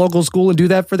 like your local school, and do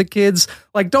that for the kids.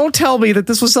 Like, don't tell me that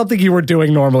this was something you were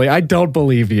doing normally. I don't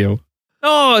believe you.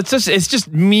 No, it's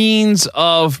just means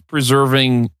of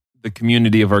preserving the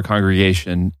community of our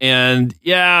congregation. And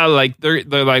like they're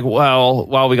like, well,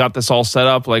 while we got this all set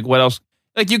up, like what else?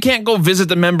 Like, you can't go visit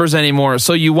the members anymore.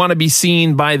 So you want to be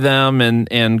seen by them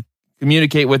and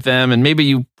communicate with them. And maybe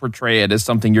you portray it as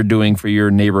something you're doing for your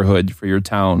neighborhood, for your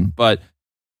town. But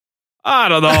I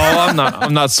don't know.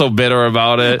 I'm not so bitter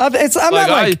about it. I'm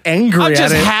not angry. I'm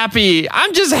just happy.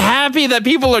 I'm just happy that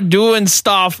people are doing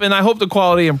stuff, and I hope the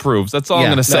quality improves. That's all I'm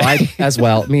going to say.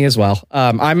 Me as well.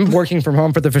 I'm working from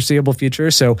home for the foreseeable future,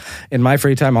 so in my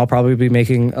free time, I'll probably be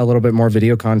making a little bit more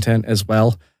video content as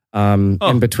well.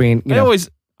 In between,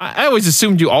 I always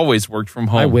assumed you always worked from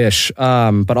home. I wish,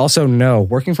 but also no.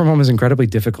 Working from home is incredibly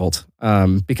difficult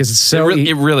because it's so.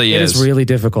 It really is. It is really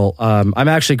difficult. I'm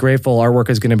actually grateful. Our work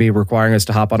is going to be requiring us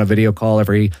to hop on a video call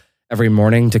every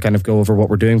morning to kind of go over what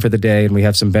we're doing for the day, and we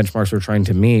have some benchmarks we're trying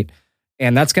to meet,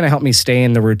 and that's going to help me stay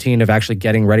in the routine of actually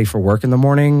getting ready for work in the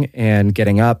morning and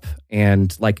getting up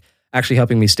and like actually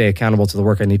helping me stay accountable to the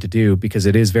work I need to do, because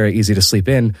it is very easy to sleep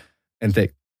in and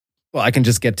think, well, I can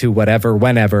just get to whatever,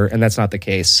 whenever, and that's not the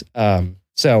case.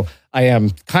 So I am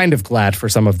kind of glad for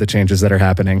some of the changes that are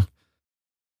happening.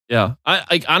 Yeah.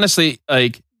 I honestly,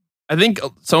 like, I think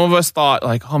some of us thought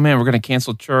like, oh man, we're going to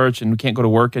cancel church and we can't go to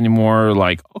work anymore.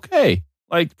 Like, okay,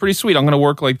 like pretty sweet. I'm going to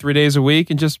work like 3 days a week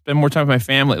and just spend more time with my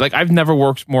family. Like, I've never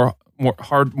worked more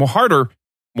hard.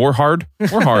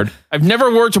 I've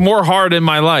never worked more hard in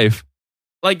my life.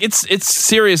 Like, it's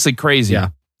seriously crazy.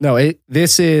 Yeah. No,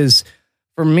 this is...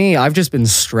 For me, I've just been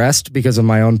stressed because of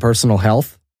my own personal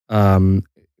health.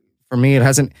 For me, it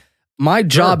hasn't. My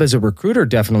job as a recruiter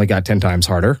definitely got 10 times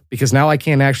harder because now I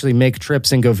can't actually make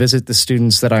trips and go visit the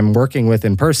students that I'm working with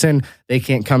in person. They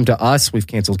can't come to us. We've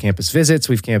canceled campus visits.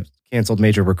 We've canceled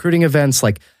major recruiting events.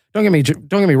 Like, don't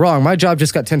get me wrong. My job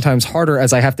just got 10 times harder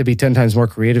as I have to be 10 times more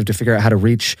creative to figure out how to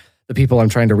reach the people I'm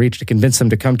trying to reach to convince them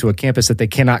to come to a campus that they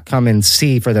cannot come and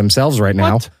see for themselves right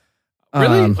now. What?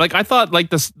 Really? I thought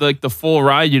the full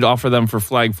ride you'd offer them for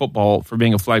flag football, for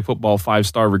being a flag football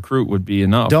 5-star recruit would be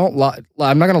enough. Don't lie.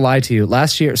 I'm not going to lie to you.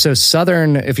 Last year, so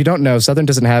Southern, if you don't know, Southern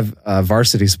doesn't have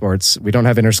varsity sports. We don't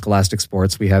have interscholastic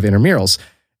sports. We have intramurals.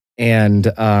 And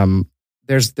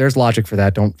there's logic for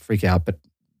that. Don't freak out. But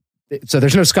so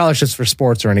there's no scholarships for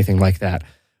sports or anything like that.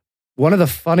 One of the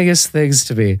funniest things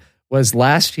to me was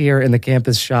last year in the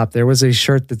campus shop, there was a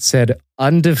shirt that said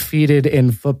undefeated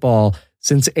in football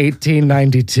since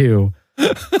 1892.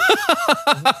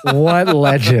 What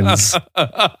legends.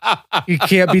 You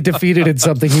can't be defeated in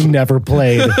something you never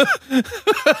played.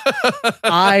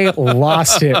 I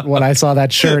lost it when I saw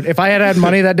that shirt. If I had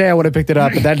money that day, I would have picked it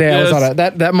up. But that day I was on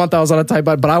that month I was on a tight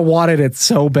button, but I wanted it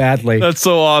so badly. That's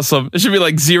so awesome. It should be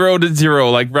like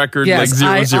 0-0, like record, yes,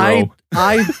 like 0-0.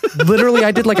 I literally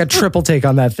I did like a triple take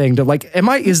on that thing to like,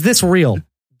 is this real?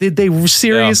 Did they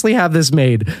seriously have this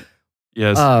made?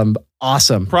 Yes.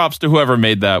 Awesome. Props to whoever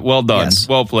made that. Well done. Yes.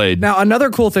 Well played. Now, another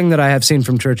cool thing that I have seen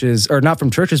from churches, or not from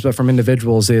churches, but from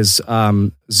individuals is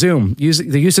Zoom.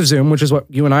 The use of Zoom, which is what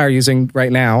you and I are using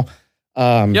right now.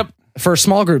 For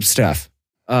small group stuff.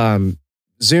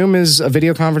 Zoom is a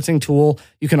video conferencing tool.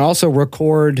 You can also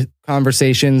record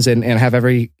conversations and have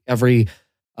every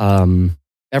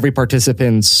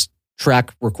participant's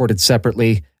track recorded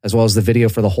separately, as well as the video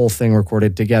for the whole thing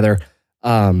recorded together.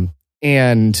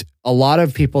 And a lot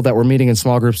of people that were meeting in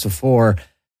small groups before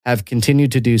have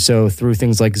continued to do so through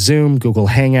things like Zoom, Google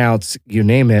Hangouts, you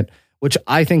name it, which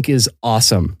I think is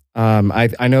awesome.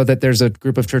 I know that there's a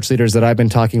group of church leaders that I've been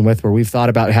talking with where we've thought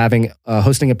about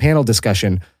hosting a panel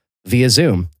discussion via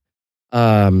Zoom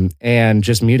and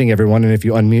just muting everyone. And if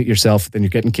you unmute yourself, then you're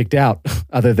getting kicked out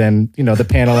other than, the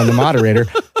panel and the moderator.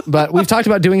 But we've talked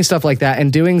about doing stuff like that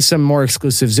and doing some more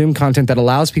exclusive Zoom content that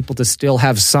allows people to still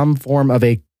have some form of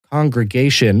a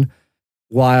congregation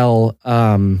while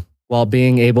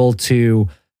being able to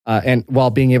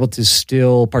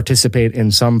still participate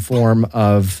in some form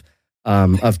of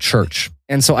church.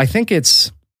 And so I think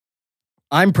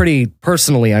I'm pretty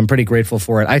grateful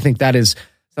for it. I think that is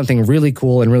something really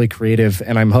cool and really creative,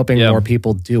 and I'm hoping more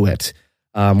people do it.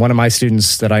 One of my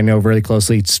students that I know really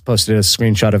closely posted a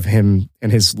screenshot of him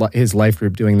and his life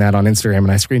group doing that on Instagram,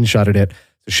 and I screenshotted it.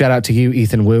 So shout out to you,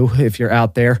 Ethan Wu, if you're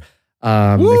out there.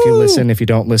 If you listen, if you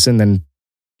don't listen, then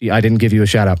I didn't give you a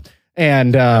shout out.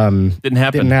 And didn't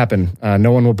happen.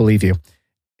 No one will believe you.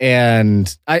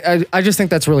 And I just think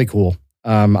that's really cool.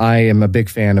 I am a big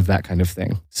fan of that kind of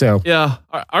thing. So yeah,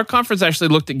 our conference actually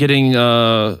looked at getting.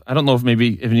 I don't know if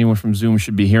anyone from Zoom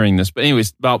should be hearing this, but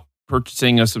anyways, about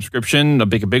purchasing a subscription, a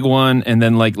big one, and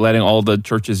then like letting all the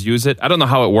churches use it. I don't know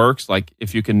how it works. Like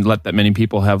if you can let that many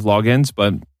people have logins,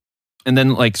 and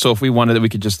then like so if we wanted it, we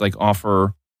could just like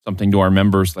offer something to our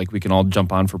members, like we can all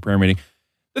jump on for prayer meeting.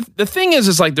 The thing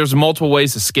is like there's multiple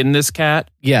ways to skin this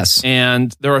cat. Yes.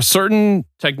 And there are certain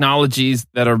technologies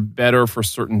that are better for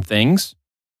certain things.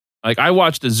 Like I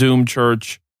watched a Zoom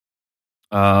church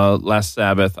last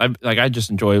Sabbath. I just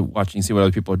enjoy watching, see what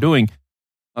other people are doing.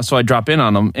 So I drop in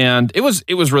on them, and it was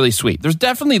really sweet. There's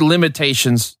definitely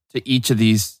limitations to each of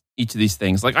these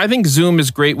things. Like I think Zoom is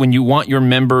great when you want your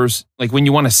members, like when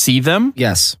you want to see them.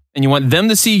 Yes. And you want them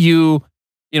to see you.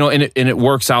 And it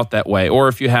works out that way. Or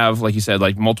if you have, like you said,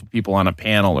 like multiple people on a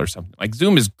panel or something, like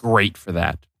Zoom is great for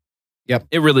that. Yep.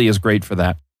 It really is great for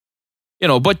that.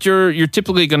 But you're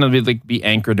typically going to be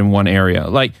anchored in one area.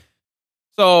 Like,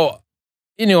 so,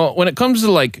 when it comes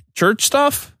to like church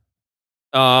stuff,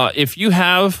 if you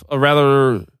have a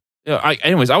rather,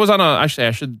 I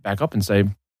should back up and say, I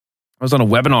was on a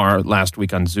webinar last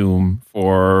week on Zoom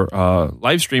for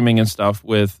live streaming and stuff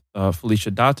with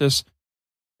Felicia Datis.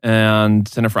 And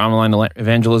Center for Online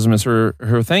Evangelism is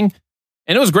her thing.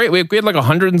 And it was great. We had like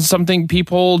 100 and something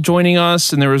people joining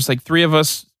us, and there was like 3 of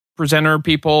us presenter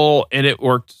people, and it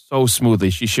worked so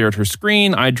smoothly. She shared her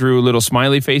screen. I drew little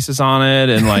smiley faces on it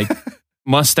and like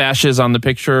mustaches on the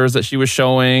pictures that she was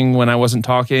showing when I wasn't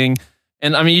talking.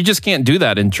 And I mean, you just can't do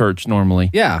that in church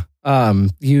normally. Yeah.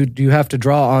 You have to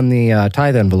draw on the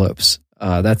tithe envelopes.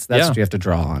 That's what you have to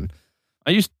draw on.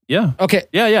 Okay.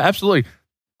 Yeah, absolutely.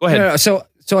 Go ahead. No,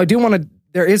 so I do want to.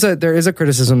 There is a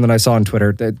criticism that I saw on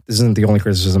Twitter. That this isn't the only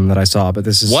criticism that I saw, but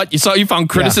this is what you found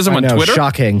criticism on Twitter.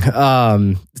 Shocking.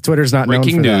 Twitter's not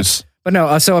breaking known for news. That. But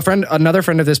no. So another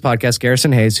friend of this podcast,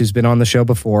 Garrison Hayes, who's been on the show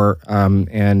before,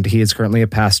 and he is currently a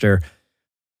pastor.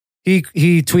 He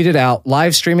tweeted out,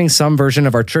 live streaming some version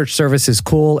of our church service is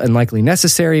cool and likely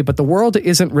necessary, but the world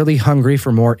isn't really hungry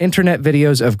for more internet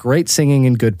videos of great singing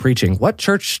and good preaching. What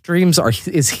church streams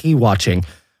is he watching?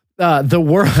 The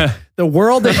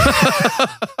world.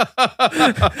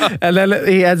 And then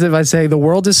he adds it by saying, the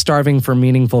world is starving for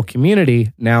meaningful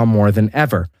community now more than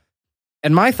ever.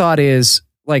 And my thought is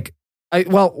like,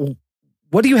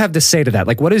 what do you have to say to that?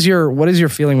 Like, what is your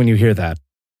feeling when you hear that?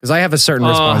 Because I have a certain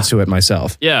response to it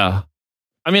myself. Yeah.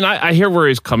 I mean, I hear where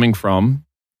he's coming from.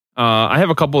 I have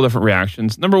a couple of different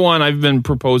reactions. Number one, I've been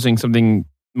proposing something.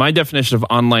 My definition of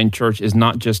online church is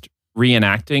not just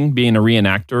reenacting, being a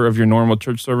reenactor of your normal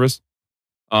church service.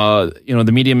 The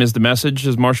medium is the message,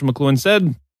 as Marshall McLuhan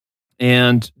said,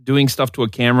 and doing stuff to a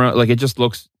camera, like it just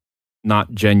looks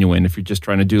not genuine if you're just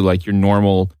trying to do like your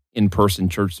normal in-person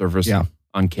church service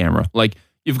on camera. Like,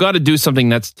 you've got to do something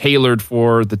that's tailored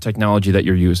for the technology that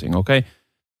you're using, okay?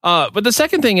 But the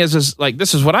second thing is like,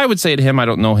 this is what I would say to him. I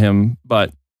don't know him,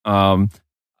 but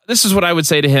this is what I would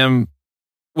say to him.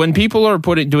 When people are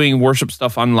doing worship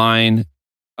stuff online,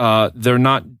 they're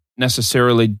not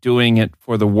necessarily doing it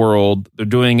for the world. They're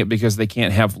doing it because they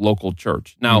can't have local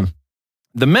church. Now,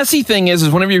 the messy thing is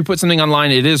whenever you put something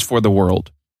online, it is for the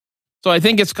world. So I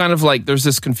think it's kind of like there's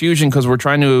this confusion because we're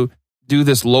trying to do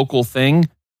this local thing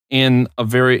in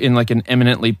an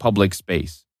eminently public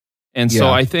space. And so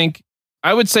I think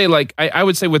I would say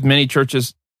with many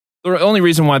churches, the only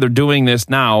reason why they're doing this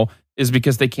now is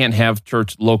because they can't have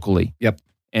church locally. Yep.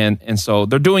 And so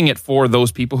they're doing it for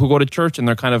those people who go to church, and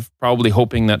they're kind of probably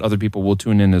hoping that other people will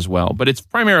tune in as well. But it's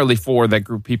primarily for that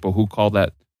group of people who call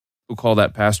that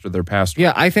pastor their pastor.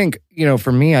 Yeah, I think,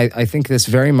 for me, I think this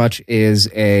very much is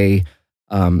it's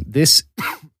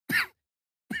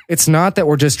not that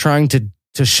we're just trying to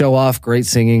show off great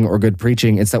singing or good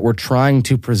preaching. It's that we're trying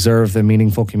to preserve the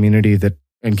meaningful community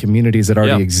and communities that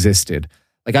already existed.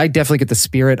 Like, I definitely get the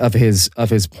spirit of his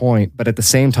point, but at the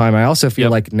same time, I also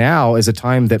feel like now is a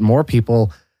time that more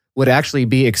people would actually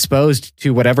be exposed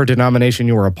to whatever denomination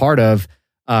you were a part of,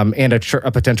 and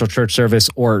a potential church service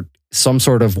or some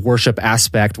sort of worshipful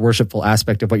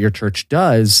aspect of what your church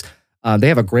does. They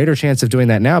have a greater chance of doing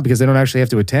that now because they don't actually have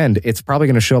to attend. It's probably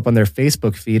going to show up on their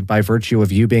Facebook feed by virtue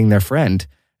of you being their friend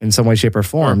in some way, shape, or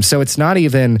form. So it's not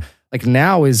even like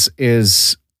now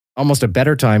is almost a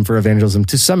better time for evangelism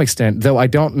to some extent, though I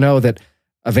don't know that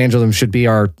evangelism should be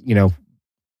our,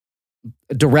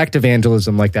 direct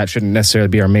evangelism like that shouldn't necessarily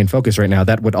be our main focus right now.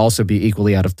 That would also be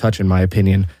equally out of touch, in my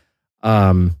opinion.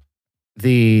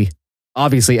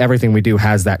 Obviously everything we do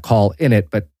has that call in it,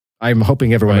 but I'm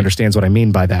hoping everyone understands what I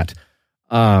mean by that.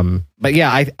 But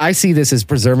yeah, I see this as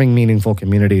preserving meaningful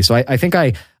community. So I think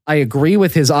I agree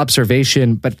with his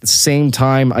observation, but at the same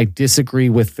time, I disagree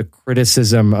with the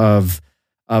criticism of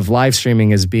live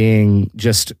streaming as being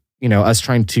just, us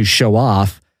trying to show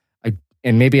off.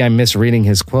 And maybe I'm misreading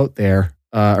his quote there,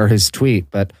 or his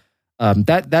tweet, but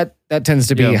that tends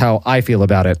to be how I feel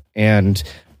about it. And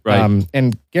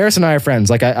and Garris and I are friends.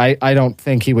 Like, I don't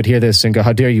think he would hear this and go,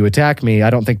 how dare you attack me? I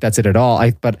don't think that's it at all.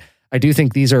 But I do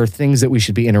think these are things that we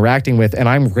should be interacting with. And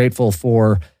I'm grateful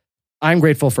for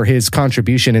his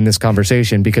contribution in this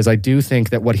conversation, because I do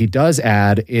think that what he does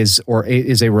add is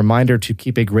a reminder to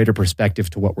keep a greater perspective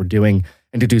to what we're doing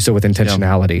and to do so with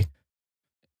intentionality. Yeah.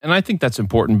 And I think that's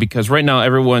important because right now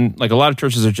everyone, like a lot of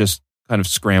churches, are just kind of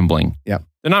scrambling. Yeah.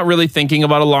 They're not really thinking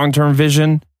about a long-term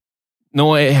vision. No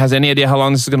one has any idea how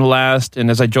long this is going to last. And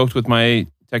as I joked with my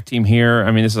tech team here,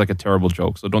 I mean, this is like a terrible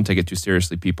joke, so don't take it too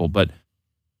seriously, people. But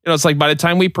it's like by the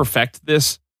time we perfect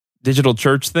this digital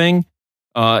church thing,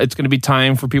 it's going to be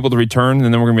time for people to return,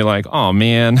 and then we're going to be like, oh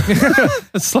man.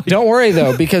 It's like, don't worry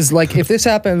though, because like if this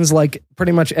happens like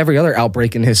pretty much every other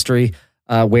outbreak in history,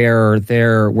 where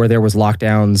there was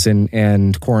lockdowns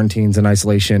and quarantines and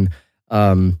isolation,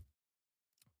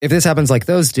 if this happens like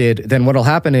those did, then what'll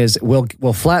happen is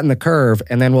we'll flatten the curve,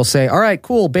 and then we'll say, all right,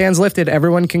 cool, ban's lifted,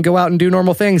 everyone can go out and do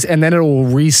normal things, and then it will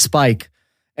re-spike,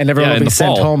 and everyone will be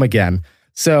sent home again.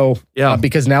 So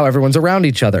because now everyone's around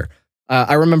each other.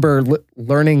 I remember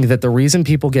learning that the reason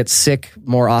people get sick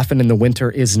more often in the winter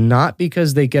is not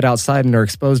because they get outside and are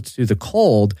exposed to the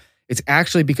cold. It's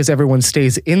actually because everyone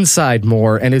stays inside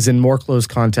more and is in more close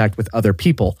contact with other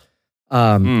people,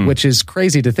 which is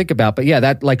crazy to think about. But yeah,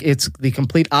 that like it's the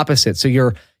complete opposite. So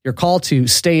your call to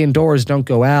stay indoors, don't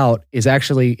go out, is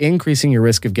actually increasing your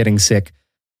risk of getting sick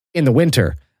in the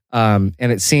winter. And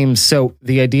it seems so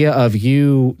the idea of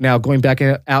you now going back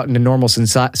out into normal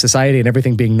society and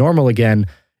everything being normal again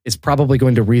is probably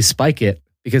going to re-spike it,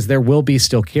 because there will be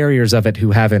still carriers of it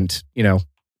who haven't,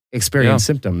 experienced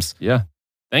symptoms. Yeah.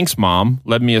 Thanks, Mom.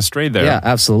 Led me astray there. Yeah,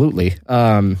 absolutely.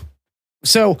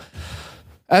 So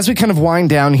as we kind of wind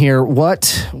down here,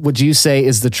 what would you say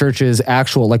is the church's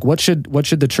actual, like what should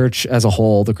the church as a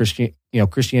whole, the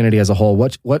Christianity as a whole,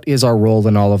 what is our role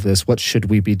in all of this? What should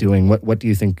we be doing? What do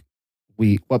you think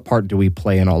what part do we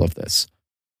play in all of this?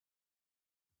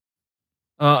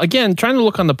 Again, trying to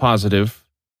look on the positive,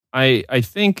 I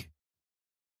think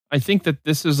that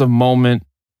this is a moment,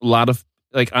 a lot of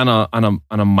like on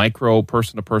a micro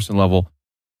person to person level,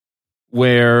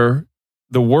 where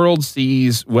the world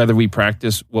sees whether we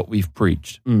practice what we've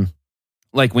preached.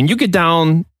 Like when you get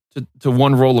down to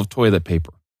one roll of toilet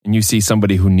paper and you see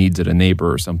somebody who needs it, a neighbor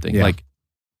or something, like,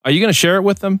 are you going to share it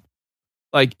with them?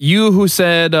 Like you who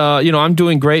said, I'm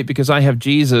doing great because I have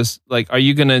Jesus. Like, are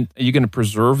you going to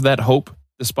preserve that hope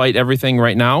despite everything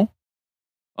right now?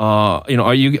 I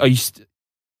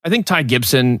think Ty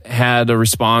Gibson had a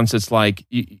response. It's like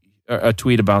a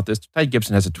tweet about this. Ty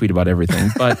Gibson has a tweet about everything,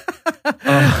 but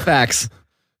facts.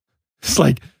 It's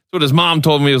like that's what his mom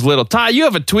told me when he was little. Ty, you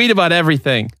have a tweet about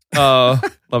everything.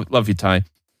 Love you, Ty.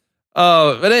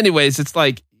 But anyways, it's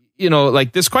like,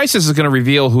 like this crisis is going to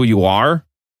reveal who you are.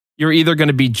 You're either going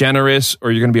to be generous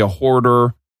or you're going to be a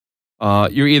hoarder.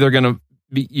 You're either going to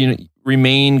be,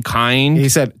 remain kind. He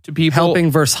said to people,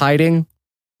 helping versus hiding.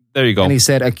 There you go. And he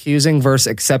said accusing versus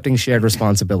accepting shared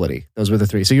responsibility. Those were the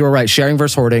three. So you were right. Sharing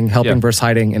versus hoarding, helping versus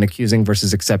hiding, and accusing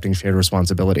versus accepting shared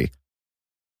responsibility.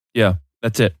 Yeah,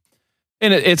 that's it.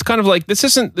 And it's kind of like this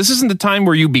isn't the time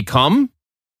where you become.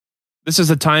 This is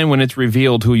the time when it's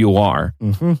revealed who you are.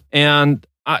 Mm-hmm. And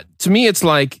to me, it's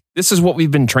like this is what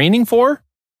we've been training for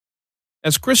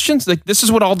as Christians. Like this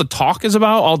is what all the talk is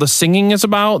about, all the singing is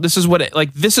about. This is what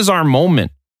this is our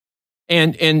moment.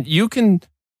 And you can,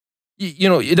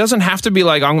 it doesn't have to be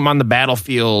like I'm on the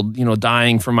battlefield,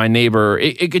 dying for my neighbor.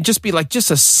 It could just be like just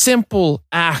a simple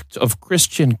act of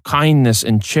Christian kindness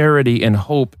and charity and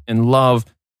hope and love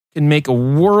can make a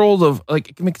world of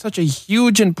it can make such a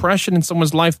huge impression in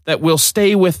someone's life that will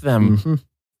stay with them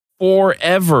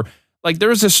forever. Like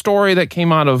there's this story that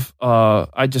came out of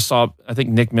I just saw, I think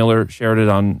Nick Miller shared it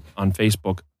on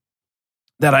Facebook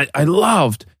that I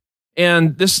loved.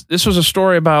 And this was a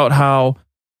story about how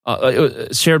it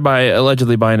was shared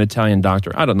allegedly by an Italian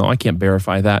doctor. I don't know. I can't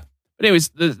verify that. But anyways,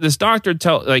 this doctor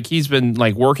he's been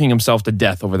working himself to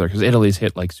death over there because Italy's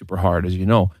hit super hard, as you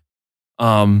know.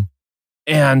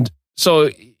 And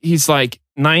so he's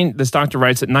this doctor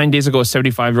writes that 9 days ago, a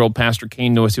 75-year-old pastor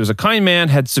came to us. He was a kind man,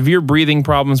 had severe breathing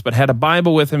problems, but had a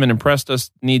Bible with him and impressed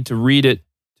us need to read it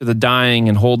to the dying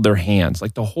and hold their hands.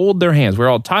 To hold their hands. We're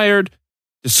all tired,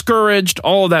 discouraged,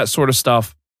 all of that sort of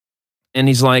stuff. And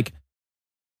he's like,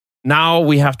 now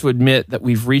we have to admit that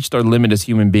we've reached our limit as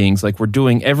human beings. We're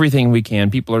doing everything we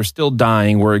can. People are still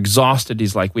dying. We're exhausted.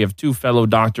 He's like, we have 2 fellow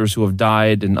doctors who have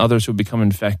died and others who have become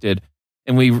infected.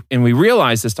 And we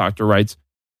realize, this doctor writes,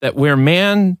 that where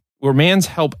man's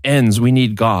help ends, we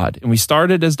need God. And we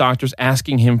started as doctors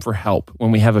asking him for help when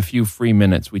we have a few free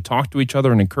minutes. We talk to each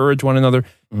other and encourage one another.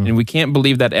 And we can't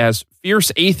believe that as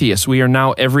fierce atheists, we are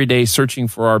now every day searching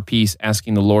for our peace,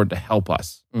 asking the Lord to help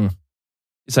us.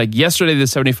 It's like yesterday, the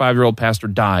 75-year-old pastor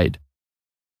died.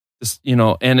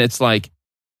 And it's like,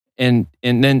 and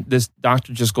then this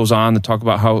doctor just goes on to talk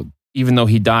about how even though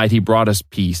he died, he brought us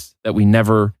peace that we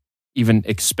never even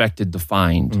expected to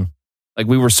find.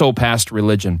 We were so past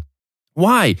religion.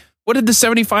 Why? What did the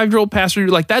 75-year-old pastor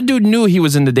do? That dude knew he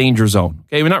was in the danger zone.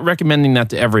 Okay, we're not recommending that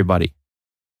to everybody.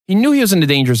 He knew he was in the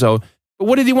danger zone, but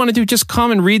what did he want to do? Just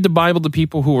come and read the Bible to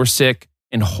people who were sick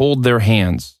and hold their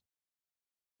hands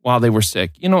while they were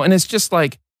sick. And it's just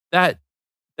like that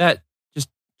just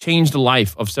changed the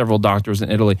life of several doctors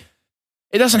in Italy.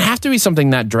 It doesn't have to be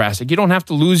something that drastic. You don't have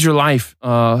to lose your life,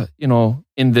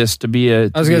 in this to be a.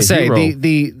 I was going to say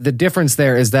the difference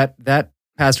there is that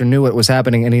pastor knew what was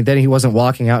happening, and then he wasn't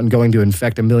walking out and going to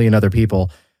infect a million other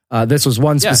people. This was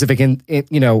one specific,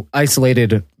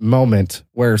 isolated moment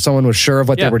where someone was sure of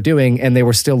what they were doing, and they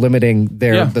were still limiting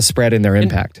the spread and their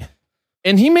impact.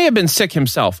 And he may have been sick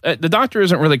himself. The doctor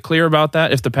isn't really clear about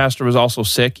that. If the pastor was also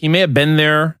sick, he may have been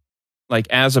there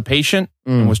as a patient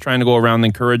and was trying to go around and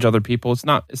encourage other people. It's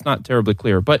not terribly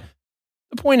clear. But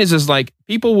the point is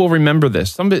people will remember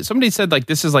this. Somebody said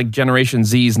this is Generation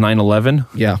Z's 9/11.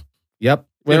 Yeah. Yep.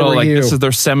 This is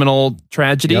their seminal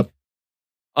tragedy.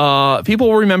 Yep. People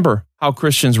will remember how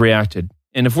Christians reacted.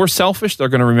 And if we're selfish, they're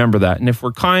going to remember that. And if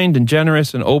we're kind and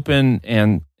generous and open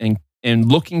and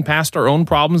looking past our own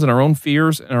problems and our own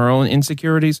fears and our own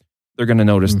insecurities, they're going to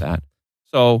notice that.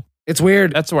 So it's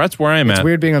weird. That's where I'm at. It's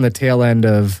weird being on the tail end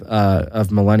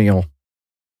of millennial,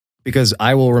 because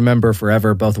I will remember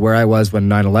forever both where I was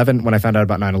when I found out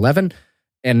about 9/11,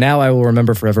 and now I will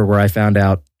remember forever where I found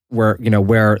out where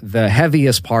the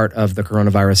heaviest part of the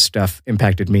coronavirus stuff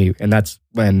impacted me, and that's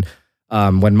when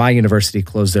my university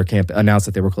closed their announced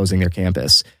that they were closing their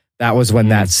campus. That was when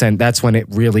that's when it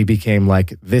really became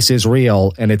like, this is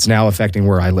real, and it's now affecting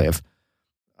where I live.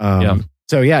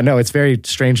 So yeah, no, it's very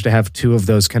strange to have two of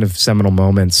those kind of seminal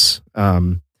moments.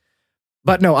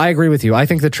 But no, I agree with you. I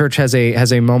think the church has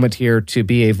a moment here to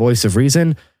be a voice of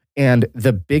reason. And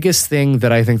the biggest thing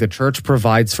that I think the church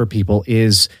provides for people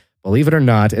is, believe it or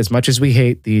not, as much as we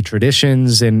hate the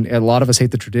traditions, and a lot of us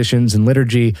hate the traditions and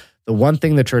liturgy, the one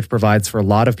thing the church provides for a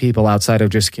lot of people outside of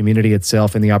just community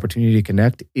itself and the opportunity to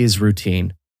connect is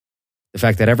routine. The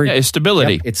fact that it's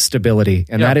stability. It's stability.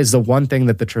 And that is the one thing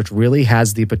that the church really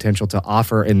has the potential to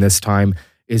offer in this time,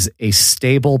 is a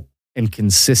stable and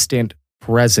consistent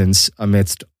presence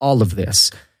amidst all of this.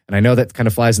 And I know that kind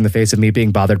of flies in the face of me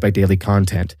being bothered by daily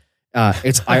content. I'm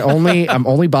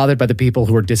only bothered by the people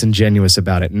who are disingenuous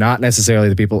about it, not necessarily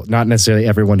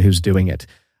everyone who's doing it.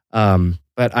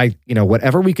 But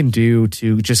whatever we can do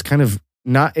to just kind of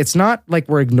it's not like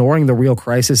we're ignoring the real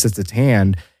crisis that's at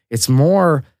hand. It's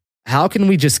more, how can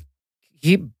we just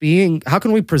how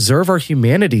can we preserve our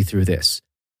humanity through this?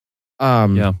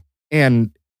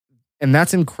 And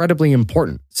that's incredibly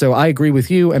important. So I agree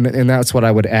with you, and that's what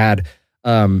I would add.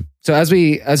 So as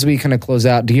we kind of close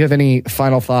out, do you have any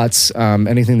final thoughts?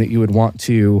 Anything that you would want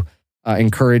to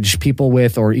encourage people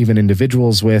with, or even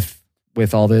individuals with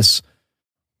all this?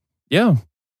 Yeah.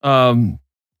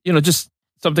 Just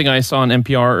something I saw on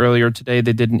NPR earlier today.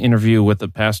 They did an interview with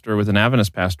an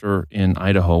Adventist pastor in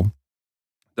Idaho.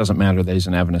 Doesn't matter that he's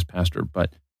an Adventist pastor,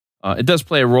 but it does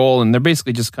play a role. And they're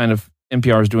basically just kind of,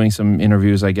 NPR is doing some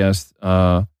interviews, I guess,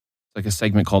 like a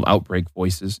segment called Outbreak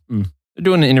Voices. They're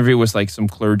doing an interview with like some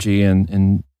clergy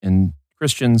and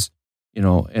Christians,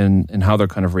 and how they're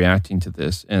kind of reacting to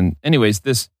this. And anyways,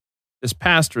 this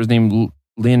pastor is named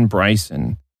Lynn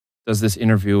Bryson, does this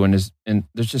interview, and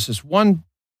there's just this one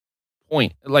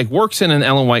point, like works in an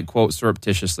Ellen White quote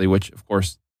surreptitiously, which of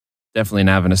course definitely an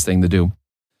Adventist thing to do.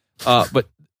 But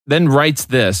then writes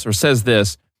this, or says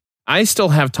this: I still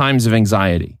have times of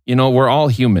anxiety. We're all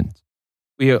humans.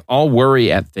 We all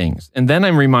worry at things. And then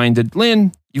I'm reminded,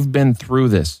 Lynn, you've been through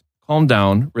this. Calm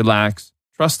down, relax,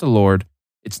 trust the Lord.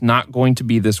 It's not going to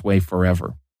be this way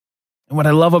forever. And what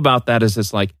I love about that is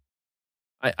it's like,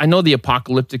 I know the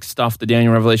apocalyptic stuff, the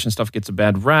Daniel Revelation stuff gets a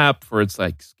bad rap for its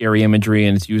like scary imagery,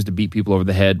 and it's used to beat people over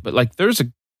the head. But like this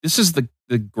is the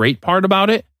great part about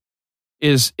it,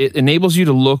 is it enables you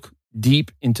to look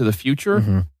deep into the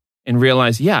future and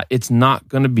realize, it's not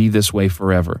going to be this way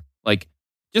forever. Like,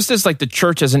 just as like the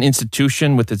church as an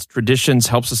institution with its traditions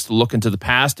helps us to look into the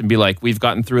past and be like, we've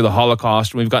gotten through the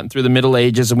Holocaust, and we've gotten through the Middle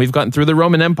Ages, and we've gotten through the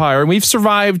Roman Empire, and we've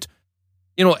survived,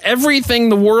 everything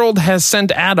the world has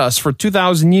sent at us for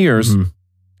 2,000 years.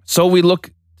 So we look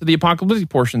to the apocalyptic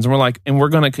portions and we're like, and we're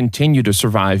going to continue to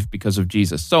survive because of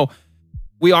Jesus. So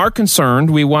we are concerned.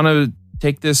 We want to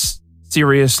take this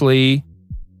seriously,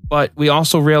 but we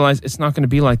also realize it's not going to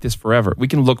be like this forever. We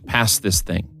can look past this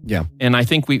thing. Yeah. And I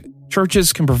think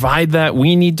churches can provide that.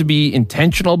 We need to be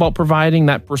intentional about providing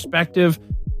that perspective.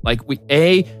 Like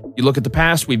you look at the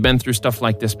past, we've been through stuff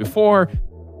like this before.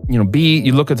 B,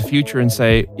 you look at the future and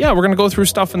say, we're going to go through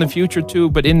stuff in the future too,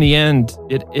 but in the end,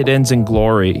 it ends in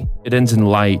glory. It ends in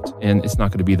light, and it's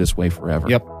not going to be this way forever.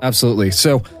 Yep, absolutely.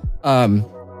 So I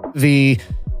think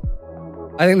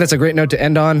that's a great note to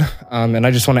end on. And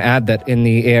I just want to add that in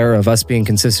the air of us being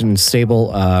consistent and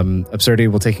stable, Absurdity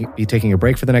will be taking a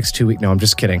break for the next 2 weeks. No, I'm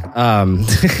just kidding.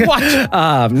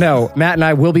 What? No, Matt and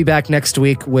I will be back next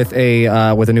week with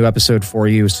a new episode for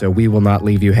you, so we will not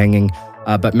leave you hanging.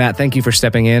 But Matt, thank you for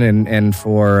stepping in and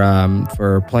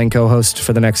for playing co-host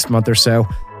for the next month or so.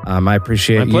 I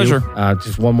appreciate you. My pleasure.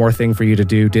 Just one more thing for you to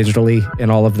do digitally in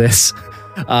all of this.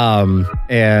 I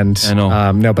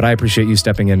know. No, but I appreciate you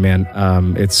stepping in, man.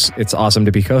 It's awesome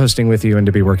to be co-hosting with you and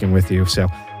to be working with you. So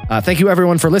thank you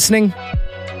everyone for listening,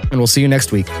 and we'll see you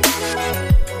next week.